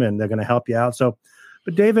 welcome, and they're going to help you out. So,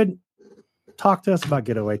 but David, talk to us about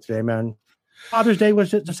Getaway today, man. Father's Day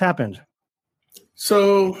just happened.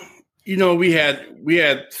 So, we had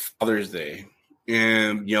Father's Day,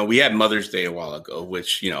 and we had Mother's Day a while ago,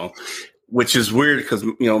 which is weird because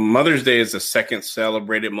Mother's Day is the second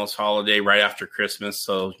celebrated most holiday right after Christmas.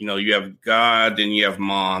 So you have God, then you have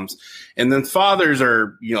moms, and then fathers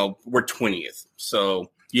are we're 20th.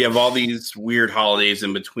 So you have all these weird holidays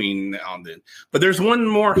in between now and then. But there's one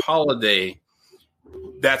more holiday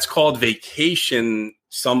that's called vacation.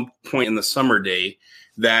 Some point in the summer day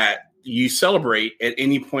that you celebrate at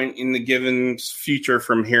any point in the given future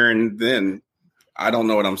from here and then. I don't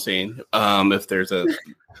know what I'm saying.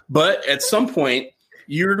 But at some point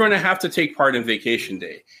you're going to have to take part in vacation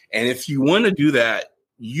day. And if you want to do that,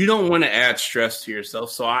 you don't want to add stress to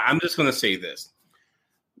yourself. So I'm just going to say this,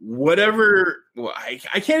 I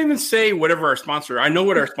can't even say whatever our sponsor, I know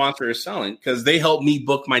what our sponsor is selling because they helped me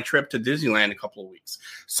book my trip to Disneyland a couple of weeks.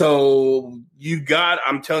 So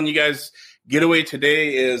I'm telling you guys, Getaway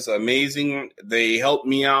today is amazing. They helped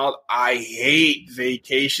me out. I hate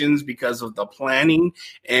vacations because of the planning,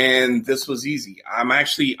 and this was easy.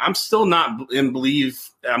 I'm still not in believe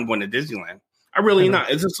that I'm going to Disneyland. I really not.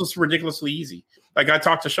 It's just ridiculously easy. Like I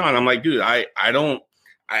talked to Sean. I'm like, dude, I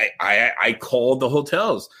called the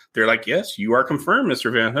hotels. They're like, yes, you are confirmed,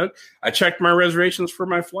 Mr. Van Hook. I checked my reservations for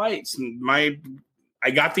my flights and I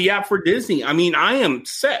got the app for Disney. I mean, I am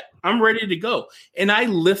set. I'm ready to go. And I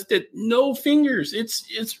lifted no fingers.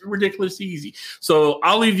 It's ridiculously easy. So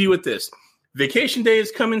I'll leave you with this. Vacation day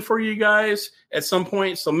is coming for you guys at some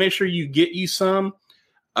point. So make sure you get you some.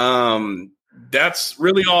 That's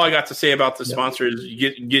really all I got to say about the sponsors.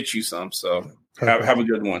 Get you some. So have a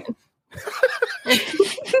good one.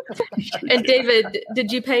 And David,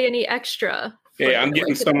 did you pay any extra? Hey, I'm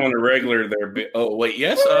getting some on a regular there. Oh, wait,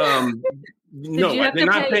 yes. No, I did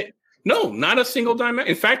not pay. No, not a single dime.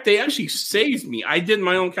 In fact, they actually saved me. I did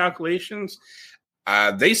my own calculations.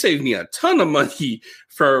 They saved me a ton of money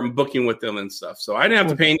from booking with them and stuff. So I didn't have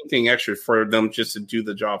to pay anything extra for them just to do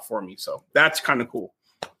the job for me. So that's kind of cool.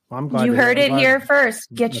 I'm glad you heard it here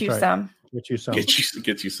first. Get you some. Get you some.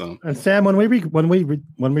 Get you some. And Sam, when we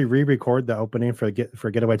re-record the opening for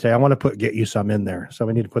Getaway today, I want to put you some in there. So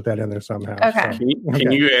we need to put that in there somehow. Okay. So,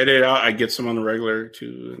 can you edit out? I get some on the regular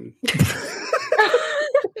too.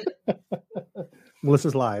 Well, this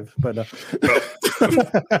is live, but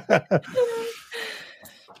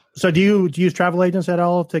so do you use travel agents at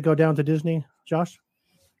all to go down to Disney, Josh?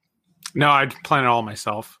 No, I plan it all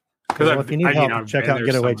myself. Well, if you need help, check out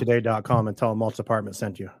getawaytoday.com and tell them Walt's Apartment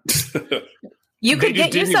sent you. You could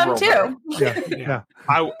get you some too. Yeah.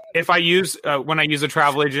 If I use when I use a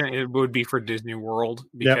travel agent, it would be for Disney World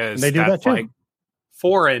because they do that too. Like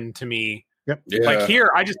foreign to me. Yep. Yeah. Like here,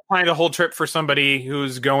 I just planned a whole trip for somebody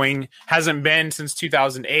who's hasn't been since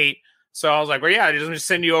 2008. So I was like, well, yeah, just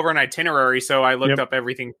send you over an itinerary. So I looked up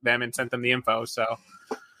everything for them and sent them the info. So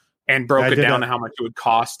and broke it down to how much it would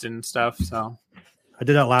cost and stuff. So I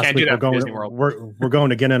did that last week. We're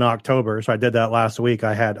going again in October, so I did that last week.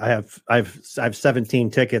 I have 17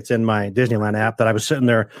 tickets in my Disneyland app that I was sitting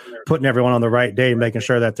there putting everyone on the right day, making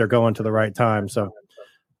sure that they're going to the right time. So,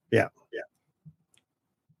 yeah.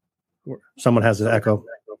 Someone has an echo.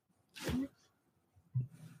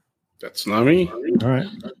 That's not me. All right.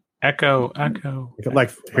 Echo. I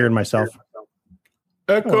like hearing myself.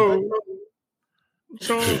 Echo.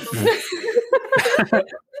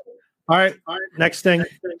 All right. Next thing.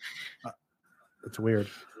 It's weird.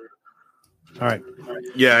 All right.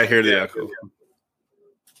 Yeah, I hear the echo.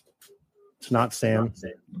 It's not Sam.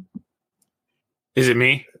 Is it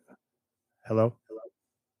me? Hello?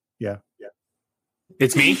 Yeah.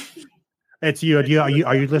 It's me? It's you. Are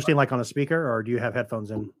you listening like on a speaker or do you have headphones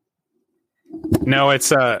in? No,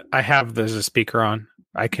 it's I have the speaker on.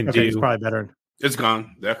 I can do. It's probably better. It's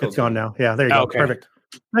gone. It's gone now. Yeah, there you go. Okay. Perfect.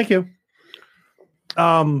 Thank you.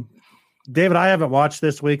 David, I haven't watched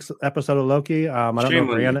this week's episode of Loki. I don't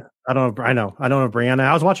know Brianna. I don't know Brianna.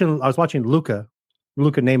 I was watching Luca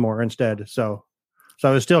Namor instead. So it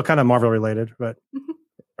was still kind of Marvel related, but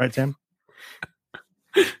right, Sam?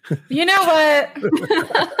 You know what?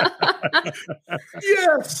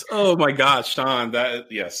 Yes. Oh my gosh, Sean.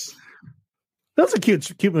 Yes. That's a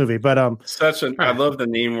cute movie, but I love the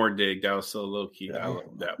Namor dig. That was so low key. I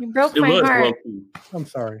love that. You broke my heart. Low-key. I'm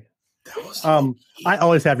sorry. I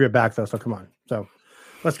always have your back though, so come on. So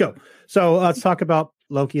let's go. So let's talk about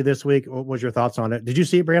Loki this week. What was your thoughts on it? Did you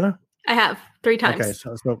see it, Brianna? I have 3 times. Okay,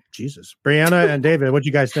 so Jesus, Brianna and David, what do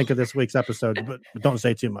you guys think of this week's episode? But don't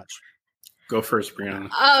say too much. Go first, Brianna.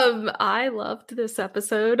 I loved this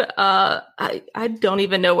episode. I don't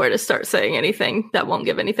even know where to start saying anything that won't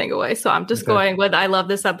give anything away. So I'm just going with I love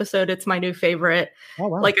this episode. It's my new favorite. Oh,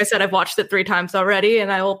 wow. Like I said, I've watched it 3 times already,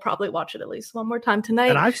 and I will probably watch it at least one more time tonight.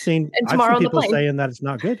 And I've seen people saying that it's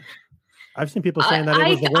not good. I've seen people saying that it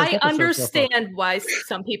was the worst I understand why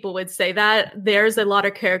some people would say that. There's a lot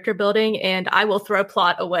of character building, and I will throw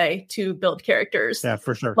plot away to build characters. Yeah,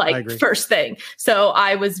 for sure. Like first thing. So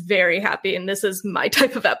I was very happy, and this is my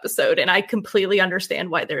type of episode, and I completely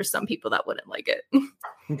understand why there's some people that wouldn't like it.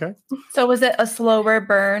 Okay. So was it a slower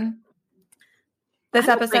burn? This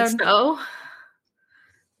episode? So.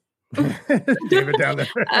 David down there.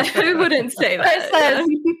 I wouldn't say that.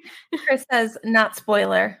 Chris says, not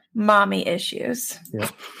spoiler, mommy issues. Yeah.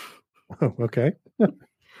 Oh, okay.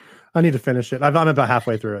 I need to finish it. I'm about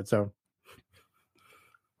halfway through it. So,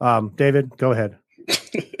 David, go ahead.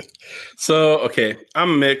 So, okay,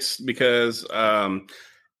 I'm mixed because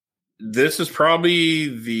this is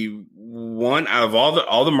probably the one out of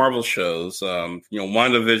all the Marvel shows.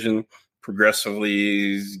 WandaVision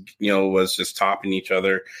progressively, was just topping each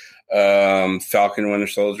other. Falcon and Winter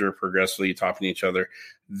Soldier progressively topping each other.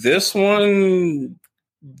 This one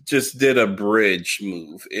just did a bridge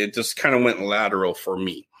move. It just kind of went lateral for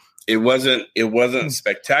me. It wasn't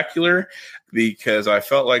spectacular because I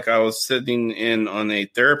felt like I was sitting in on a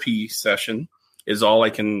therapy session is all I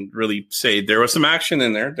can really say. There was some action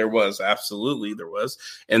in there. There was.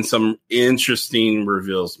 And some interesting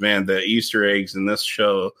reveals. Man, the Easter eggs in this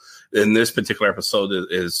show, in this particular episode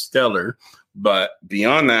is stellar. But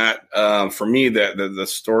beyond that, for me, the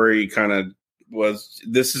story kind of was,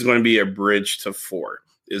 this is going to be a bridge to 4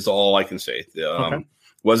 is all I can say.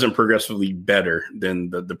 Wasn't progressively better than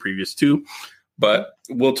the previous 2, but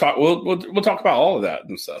we'll talk about all of that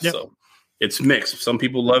and stuff. Yep. So it's mixed. Some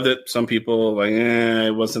people loved it. Some people like,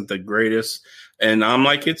 it wasn't the greatest. And I'm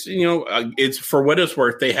like, it's for what it's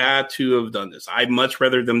worth. They had to have done this. I'd much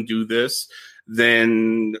rather them do this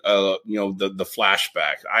than the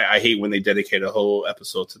flashback. I hate when they dedicate a whole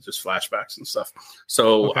episode to just flashbacks and stuff.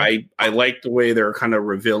 So I like the way they're kind of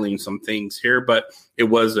revealing some things here, but it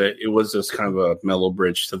was just kind of a mellow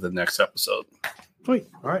bridge to the next episode. Sweet.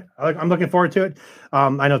 All right. I'm looking forward to it.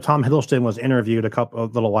 I know Tom Hiddleston was interviewed a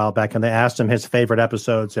little while back, and they asked him his favorite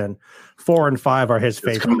episodes, and 4 and 5 are his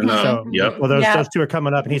favorite. So, those 2 are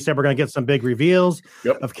coming up, and he said we're going to get some big reveals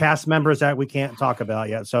of cast members that we can't talk about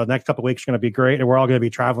yet. So the next couple of weeks are going to be great, and we're all going to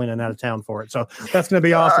be traveling and out of town for it. So that's going to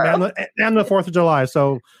be awesome. And the 4th of July.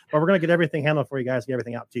 So we're going to get everything handled for you guys, get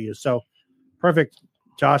everything out to you. So perfect.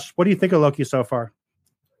 Josh, what do you think of Loki so far?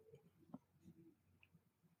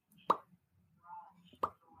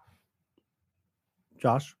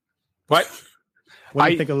 Josh, what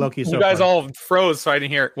do you think of Loki so far? You guys all froze, so I didn't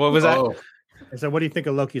hear it. What was that? I said, what do you think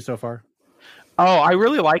of Loki so far? Oh, I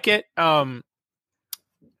really like it. I'm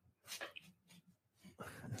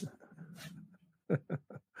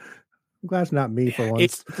glad it's not me for once.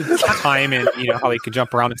 It's the time and how he could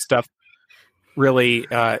jump around and stuff really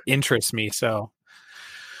interests me. So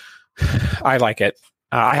I like it.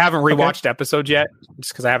 I haven't rewatched episodes yet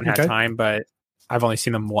just because I haven't had time, but I've only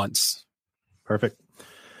seen them once. Perfect.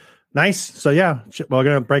 Nice. So we're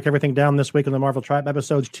going to break everything down this week in the Marvel Tribe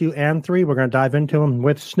episodes 2 and 3. We're going to dive into them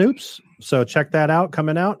with Snoops. So check that out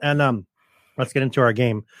coming out. And let's get into our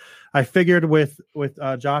game. I figured with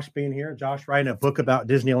Josh being here, Josh writing a book about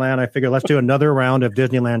Disneyland, I figured let's do another round of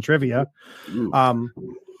Disneyland trivia.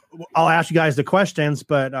 I'll ask you guys the questions,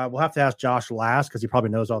 but we'll have to ask Josh last because he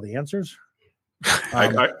probably knows all the answers.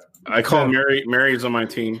 I call Mary's on my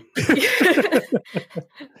team.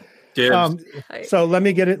 So let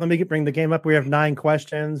me bring the game up. We have 9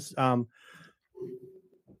 questions. When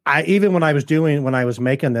I was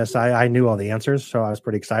making this, I knew all the answers, so I was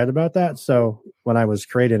pretty excited about that. So when I was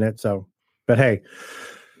creating it, but hey,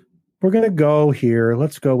 we're gonna go here.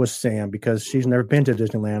 Let's go with Sam because she's never been to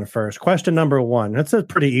Disneyland first. Question number 1. That's a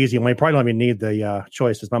pretty easy one. You probably don't even need the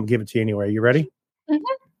choices, but I'm gonna give it to you anyway. You ready? Mm-hmm.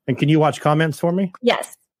 And can you watch comments for me?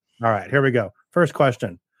 Yes. All right, here we go. First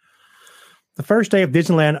question. The first day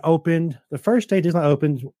Disneyland opened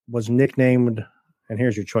was nicknamed, and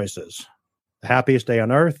here's your choices: the happiest day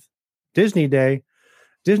on earth, Disney Day,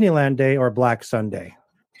 Disneyland Day, or Black Sunday.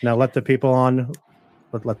 Now let the people on.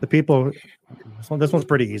 Let the people. This one's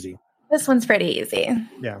pretty easy. This one's pretty easy.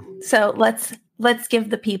 Yeah. So let's give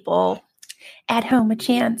the people at home a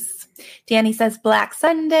chance. Danny says Black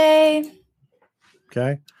Sunday.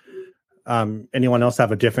 Okay. Anyone else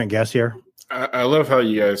have a different guess here? I love how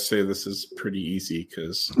you guys say this is pretty easy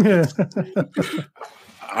because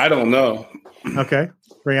I don't know. Okay.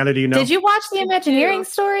 Brianna, do you know? Did you watch the Imagineering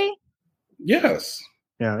story? Yes.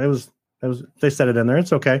 Yeah, it was. They said it in there.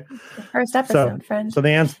 It's okay. The first episode, friend. So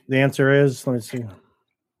the answer is, let me see.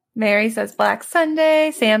 Mary says Black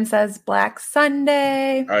Sunday. Sam says Black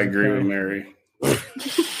Sunday. I agree with Mary.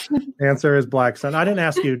 The answer is Black Sunday. I didn't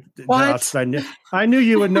ask you, Josh. I knew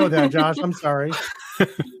you would know that, Josh. I'm sorry.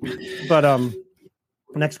 But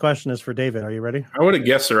next question is for David. Are you ready? I would have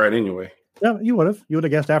guessed it right anyway. Yeah, you would have. You would have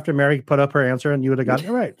guessed after Mary put up her answer, and you would have gotten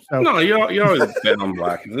it right. So. No, you always bet on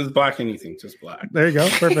black. If it's black anything, just black. There you go.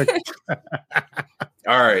 Perfect.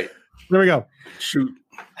 All right. There we go. Shoot.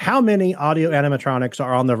 How many audio animatronics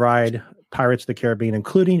are on the ride Pirates of the Caribbean,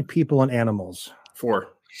 including people and animals? 4.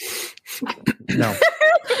 No.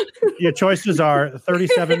 Your choices are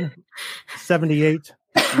 37, 78,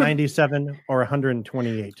 97, or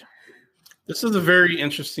 128. This is a very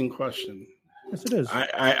interesting question. Yes, it is.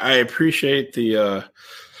 I appreciate the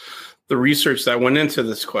research that went into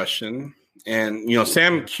this question, and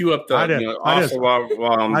Sam, cue up the. I just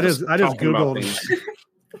googled.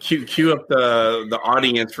 Cue up the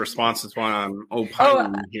audience responses while I'm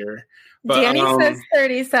opining here. But, Danny says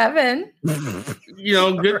 37.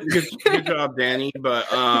 Good job, Danny. But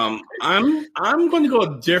I'm going to go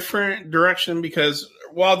a different direction because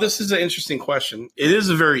while this is an interesting question, it is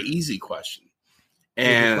a very easy question.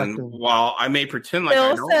 And while I may pretend like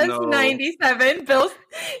I don't know 97. Bill,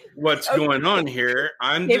 what's going on here,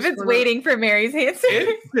 David's waiting for Mary's answer.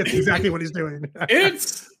 That's exactly what he's doing.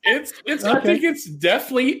 It's okay. I think it's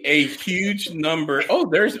definitely a huge number. Oh,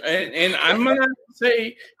 and I'm gonna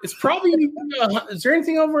say it's probably. Is there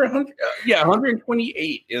anything over 100?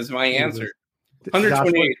 128 is my answer.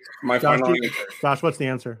 128. My final answer. Josh, what's the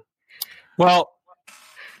answer? Well,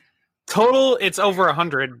 total, it's over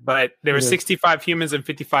 100, but there were 65 humans and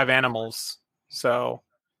 55 animals. So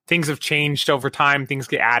things have changed over time. Things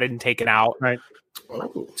get added and taken out. Right.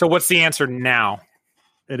 Oh. So what's the answer now?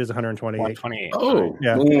 It is 128. 128. Oh,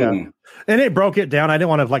 yeah. And it broke it down. I didn't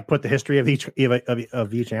want to put the history of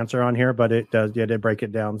each answer on here, but it does. Yeah, it did break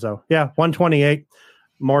it down. So 128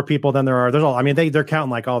 more people than there are. There's all. I mean, they're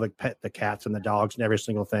counting all the cats and the dogs and every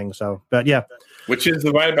single thing. So, but yeah, which is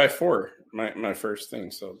divided by 4. My first thing.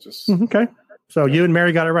 So just okay. So you and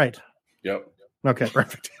Mary got it right. Yep. Okay.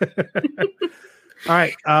 Perfect. All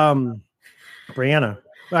right. Brianna.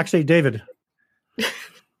 Actually, David.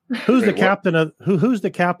 Who's the captain of who's the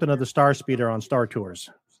captain of the Star Speeder on Star Tours?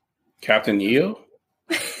 Captain EO?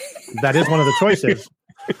 That is one of the choices.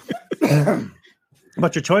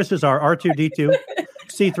 But your choices are R2D2,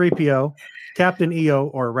 C3PO, Captain EO,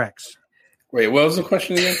 or Rex. Wait, what was the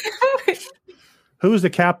question again? Who's the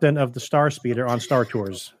captain of the Star Speeder on Star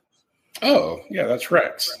Tours? Oh, yeah, that's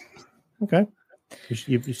Rex. Okay.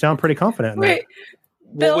 You sound pretty confident in that. Wait.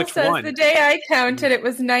 Bill says the day I counted, it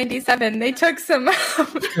was 97. They took some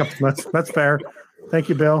out. That's fair. Thank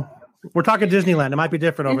you, Bill. We're talking Disneyland. It might be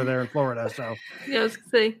different over there in Florida. So yeah, I was going to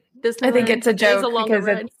say Disneyland. I think it's a joke because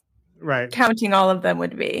it's right. Counting all of them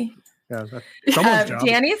would be. Yeah,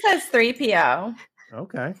 Danny says 3PO.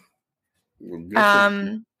 Okay.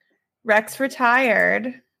 Rex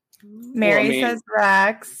retired. Mary says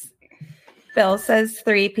Rex. Bill says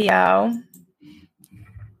 3PO.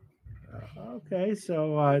 Okay,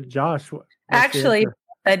 so Josh, actually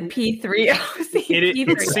said P3O.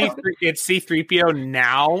 It's C3PO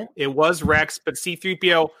now. It was Rex, but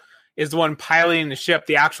C3PO is the one piloting the ship.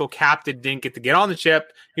 The actual captain didn't get to get on the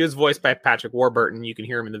ship. He was voiced by Patrick Warburton. You can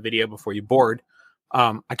hear him in the video before you board.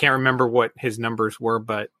 I can't remember what his numbers were,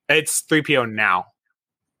 but it's 3PO now.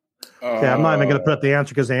 Yeah, I'm not even going to put up the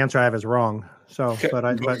answer because the answer I have is wrong. So,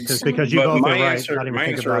 but just because you both are right, not even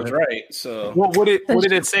think about it. Right. So, well, what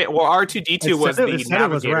did it say? Well, R2D2 was the navigator. It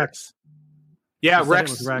was Rex. Yeah,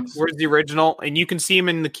 Rex. Where's the original? And you can see him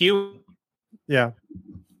in the queue. Yeah.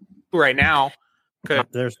 Right now. Okay. I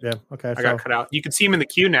got cut out. You can see him in the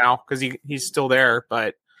queue now because he's still there.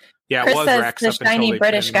 But yeah, Chris it was says Rex. The shiny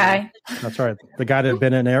British guy. That's right. The guy that had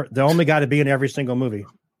been in the only guy to be in every single movie.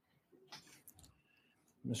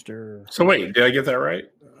 Mr. So wait, did I get that right?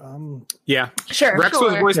 Yeah, sure. Rex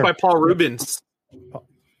was voiced by Paul Rubens.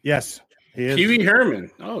 Yes, he is. Pee Wee Herman.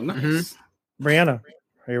 Oh, nice. Mm-hmm. Brianna,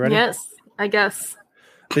 are you ready? Yes, I guess.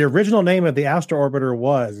 The original name of the Astro Orbiter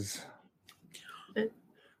was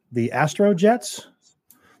the Astro Jets,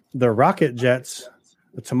 the Rocket Jets,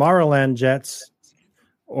 the Tomorrowland Jets,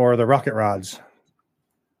 or the Rocket Rods.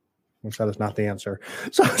 Which that is not the answer.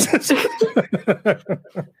 So,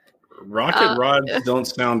 Rocket Rods don't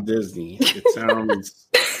sound Disney. It sounds.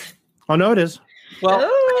 Oh no, it is. Well,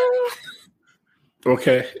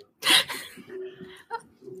 okay.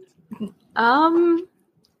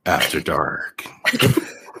 After dark.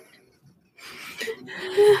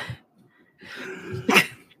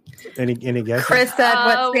 Any guesses? Chris said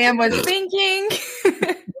what Sam was thinking.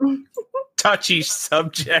 touchy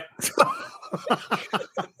subject.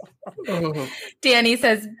 Danny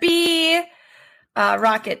says B.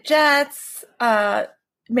 Rocket Jets.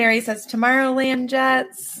 Mary says Tomorrowland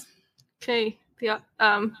Jets. Okay. The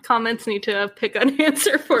comments need to pick an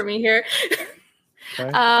answer for me here. Okay.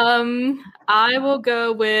 I will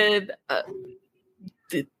go with. I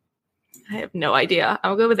have no idea.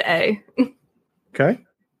 I'll go with A. Okay,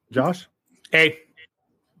 Josh. A.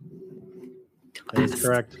 That's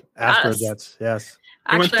correct. Astro Jets. Yes.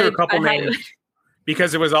 I went through a couple names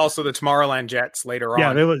because it was also the Tomorrowland Jets later on.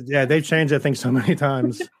 Yeah, it was. Yeah, they've changed. I think so many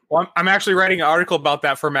times. Well, I'm actually writing an article about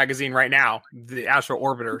that for a magazine right now, the Astro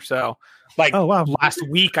Orbiter. So, oh wow, last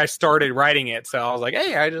week I started writing it. So I was like,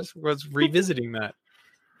 hey, I just was revisiting that.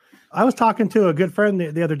 I was talking to a good friend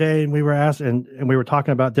the other day, and we were asked, and we were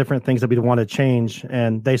talking about different things that we'd want to change,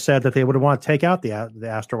 and they said that they would want to take out the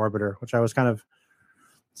Astro Orbiter, which I was kind of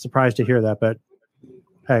surprised to hear that. But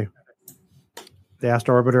hey, the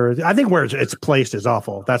Astro Orbiter, I think where it's placed is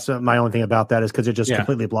awful. That's my only thing about that is because it just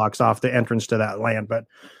completely blocks off the entrance to that land. But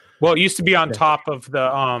well, it used to be on top of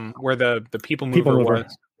the where the people mover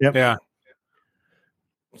was. Yep. Yeah.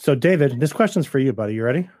 So David, this question's for you, buddy. You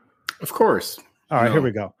ready? Of course. All right, here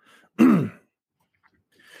we go.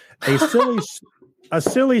 A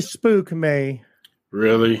silly spook may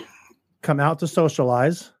really come out to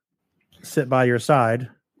socialize, sit by your side,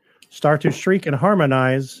 start to shriek and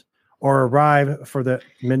harmonize, or arrive for the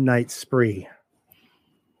midnight spree.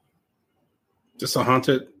 Just a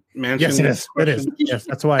haunted mansion? Yes, it is. It is. Yes,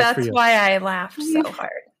 that's why. That's why I laughed so hard.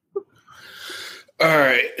 All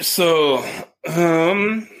right. So,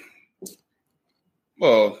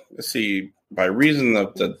 well, let's see. By reason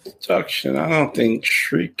of the deduction, I don't think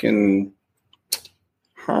shriek and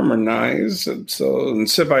harmonize. So,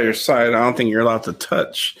 and sit by your side, I don't think you're allowed to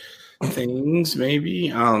touch things.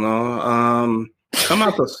 Maybe, I don't know. Come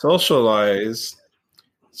out to socialize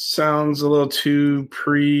sounds a little too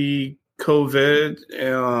pre-COVID.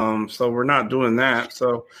 So we're not doing that.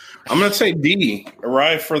 So I'm going to say D.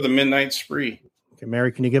 Arrive for the midnight spree. Okay,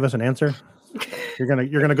 Mary, can you give us an answer? You're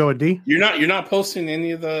gonna go with D? You're not posting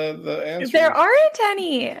any of the answers. There aren't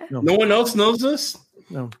any. No one else knows this?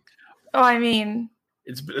 No. Oh, I mean,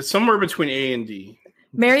 it's somewhere between A and D.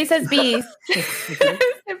 Mary says B.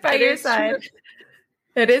 By your side.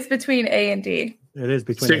 It is between A and D. It is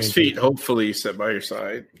between 6 feet, hopefully, set by your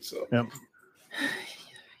side. So yep.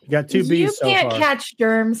 You got 2 B's. You can't catch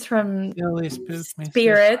germs from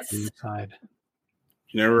spirits.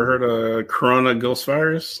 You never heard of Corona Ghost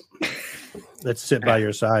Virus? Let's sit by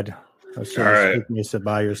your side. All right. Me sit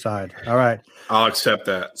by your side. All right. I'll accept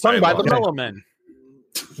that. Sung by the Mellowmen.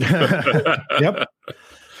 Yep.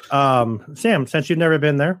 Sam, since you've never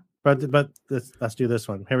been there, but let's do this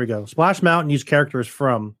one. Here we go. Splash Mountain used characters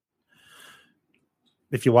from,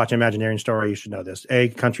 if you watch Imagineering Story, you should know this. A,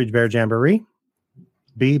 Country Bear Jamboree.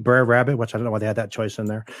 B, Brer Rabbit, which I don't know why they had that choice in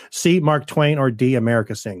there. C, Mark Twain, or D,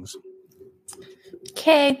 America Sings.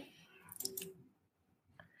 Okay.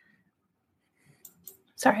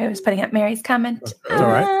 Sorry, I was putting up Mary's comment. It's all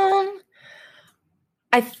right.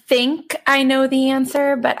 I think I know the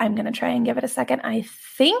answer, but I'm going to try and give it a second. I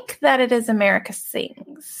think that it is America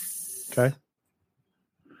Sings. Okay.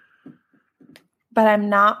 But I'm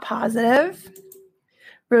not positive.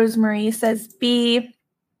 Rosemarie says B.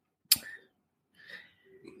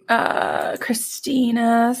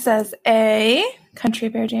 Christina says A. Country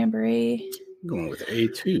Bear Jamboree. I'm going with A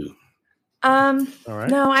too. All right.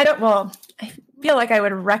 No, I don't. Well, I feel like I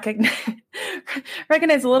would recognize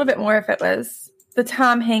a little bit more if it was the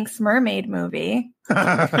Tom Hanks mermaid movie.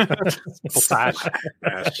 I'm going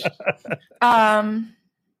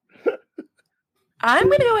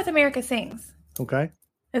to go with America Sings. Okay.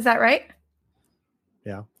 Is that right?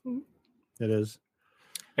 Yeah, it is.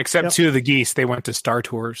 Except 2 of the geese, they went to Star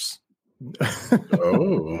Tours.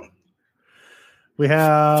 Oh. We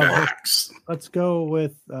have facts. Let's go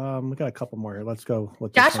with we got a couple more here. Let's go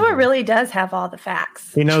with Joshua really does have all the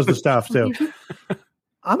facts. He knows the stuff too.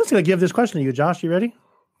 I'm just going to give this question to you, Josh. You ready?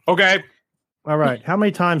 Okay. All right. How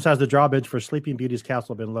many times has the drawbridge for Sleeping Beauty's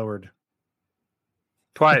castle been lowered?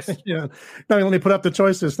 Twice. Yeah. No, let me put up the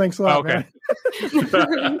choices. Thanks a lot. Okay.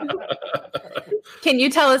 Can you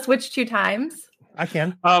tell us which 2 times? I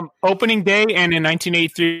can. Opening day and in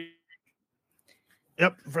 1983.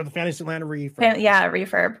 Yep, for the Fantasyland refurb. Yeah,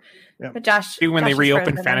 refurb. Yep. But Josh, When they Josh is reopened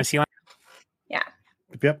further than Fantasyland. Yeah.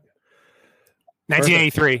 Yep.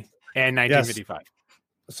 1983 and 1955. Yes.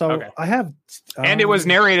 So Okay. I have, And it was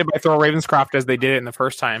narrated by Thor Ravenscroft as they did it in the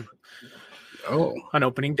first time. Oh, On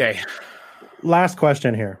opening day. last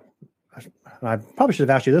question here. I probably should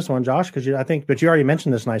have asked you this one, Josh, because but you already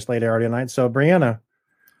mentioned this nice lady already tonight. So, Brianna,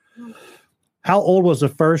 how old was the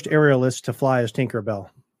first aerialist to fly as Tinkerbell?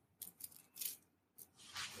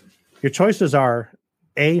 Your choices are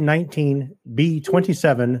A, 19, B,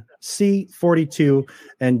 27, C, 42,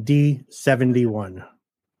 and D, 71.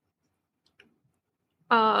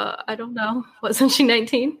 I don't know. Wasn't she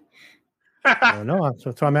 19? I don't know.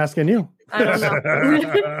 So I'm asking you. I don't know.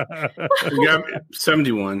 yeah,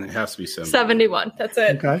 71. It has to be 71. 71. That's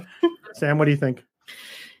it. Okay. Sam, what do you think?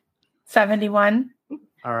 71.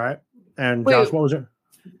 All right. And Wait. Josh, what was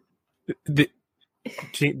it?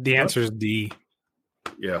 The answer is D.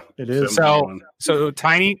 Yeah, It is. 71. So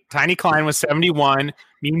Tiny Klein was 71,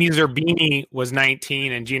 Mimi Zerbini was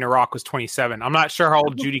 19, and Gina Rock was 27. I'm not sure how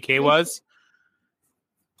old Judy Kay was.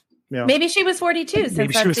 Yeah. Maybe she was 42 since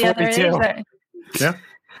Maybe she that's was the other 42. age. Yeah.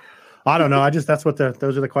 I don't know.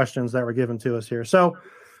 Those are the questions that were given to us here. So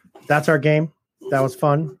that's our game. That was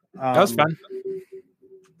fun. That was fun.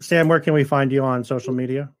 Sam, where can we find you on social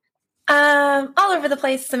media? All over the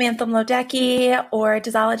place, Samantha Mlodecki or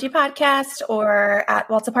Dizology Podcast or at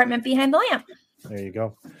Walt's Apartment Behind the Lamp. There you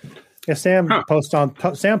go. Yeah, Sam posts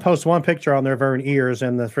one picture on their very ears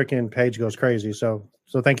and the freaking page goes crazy. So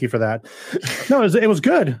thank you for that. No, it was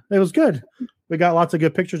good. It was good. We got lots of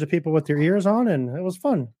good pictures of people with their ears on, and it was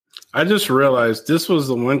fun. I just realized this was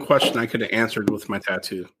the one question I could have answered with my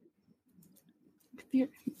tattoo. You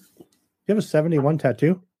have a 71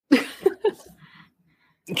 tattoo?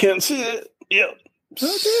 Can't see it. Yep.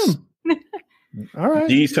 Oh, damn. All right.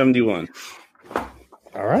 D71.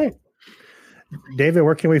 All right. David,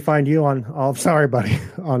 where can we find you on all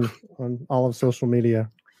all of social media?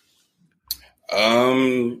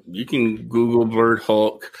 You can Google Blurred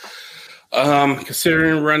Hulk.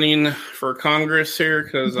 Considering running for Congress here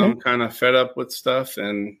because I'm kind of fed up with stuff,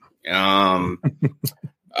 and I'm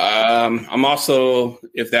also,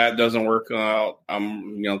 if that doesn't work out,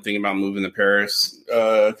 I'm thinking about moving to Paris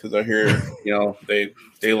because I hear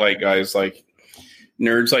they like guys like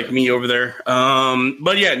nerds like me over there.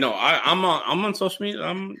 But yeah, no, I'm on social media.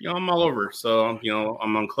 I'm all over. So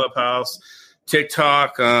I'm on Clubhouse,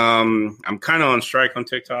 TikTok. I'm kind of on strike on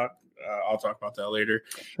TikTok. I'll talk about that later.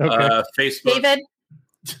 Okay. Facebook. David,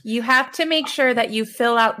 you have to make sure that you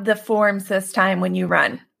fill out the forms this time when you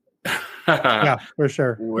run. Yeah, for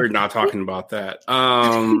sure. We're not talking about that.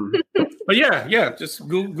 But yeah, just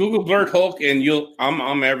Google Blurred Hulk and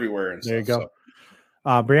I'm everywhere. And there you stuff,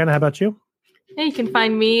 go. Brianna, how about you? Yeah, you can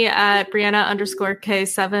find me at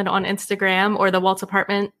Brianna_K7 on Instagram or the Walt's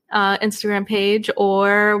Apartment Instagram page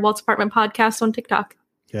or Walt's Apartment Podcast on TikTok.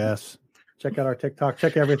 Yes. Check out our TikTok.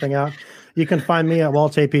 Check everything out. You can find me at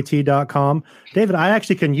waltsapt.com. David, I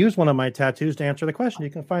actually can use one of my tattoos to answer the question. You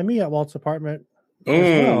can find me at Walt's Apartment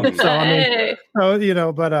as well. So, Hey.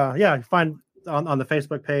 find on the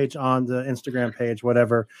Facebook page, on the Instagram page,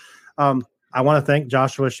 whatever. I want to thank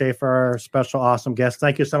Joshua Schaefer, our special awesome guest.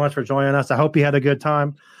 Thank you so much for joining us. I hope you had a good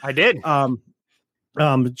time. I did.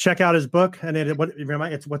 Check out his book, and what's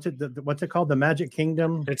it called? The Magic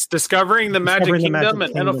Kingdom. It's Discovering the Magic Kingdom,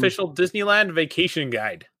 an Kingdom. unofficial Disneyland vacation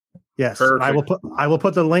guide. Yes, Perfect. I will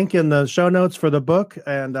put the link in the show notes for the book,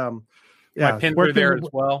 and My pins are there as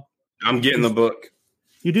well. I'm getting the book.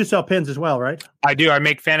 You do sell pins as well, right? I do. I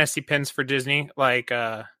make fantasy pins for Disney, like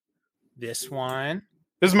this one.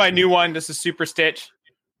 This is my new one. This is Super Stitch,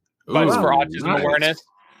 but it's for autism nice. awareness.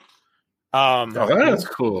 Oh, that's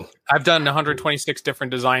cool. I've done 126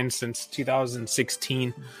 different designs since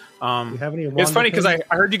 2016. You have any? It's funny because I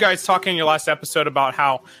heard you guys talking in your last episode about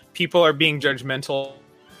how people are being judgmental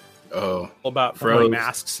about wearing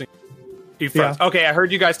masks. You froze. Yeah. Okay, I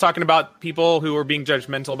heard you guys talking about people who are being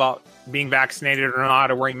judgmental about being vaccinated or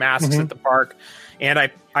not, or wearing masks at the park. And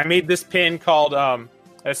I made this pin called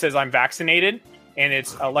that says I'm vaccinated, and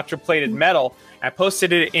it's electroplated metal. I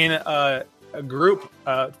posted it in a group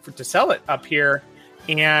to sell it up here,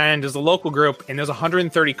 and there's a local group, and there's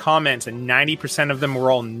 130 comments, and 90% of them were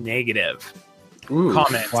all negative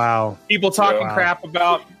comments. Wow. People talking crap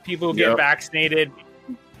about people who get vaccinated,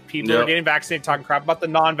 people are getting vaccinated, talking crap about the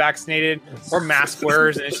non-vaccinated or mask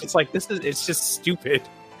wearers, and it's just like it's just stupid.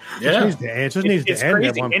 Yeah, it just needs to end.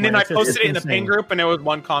 Crazy. And then I posted it in the pin group, and there was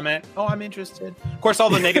one comment. Oh, I'm interested. Of course, all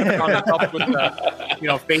the negative comments helped with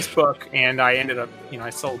the, Facebook, and I ended up, I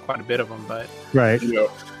sold quite a bit of them. But right,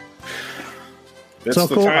 it's so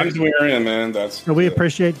the cool. Times we're in, man. We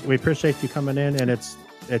appreciate you coming in, and it's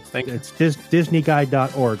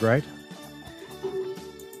DisneyGuide.org, right?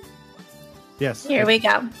 Yes. Here we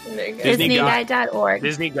go. DisneyGuide.org.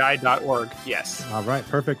 DisneyGuide.org. Yes. All right.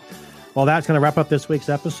 Perfect. Well, that's going to wrap up this week's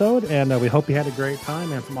episode, and we hope you had a great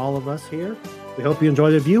time. And from all of us here, we hope you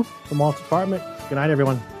enjoyed the view from Walt's apartment. Good night,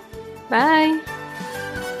 everyone. Bye.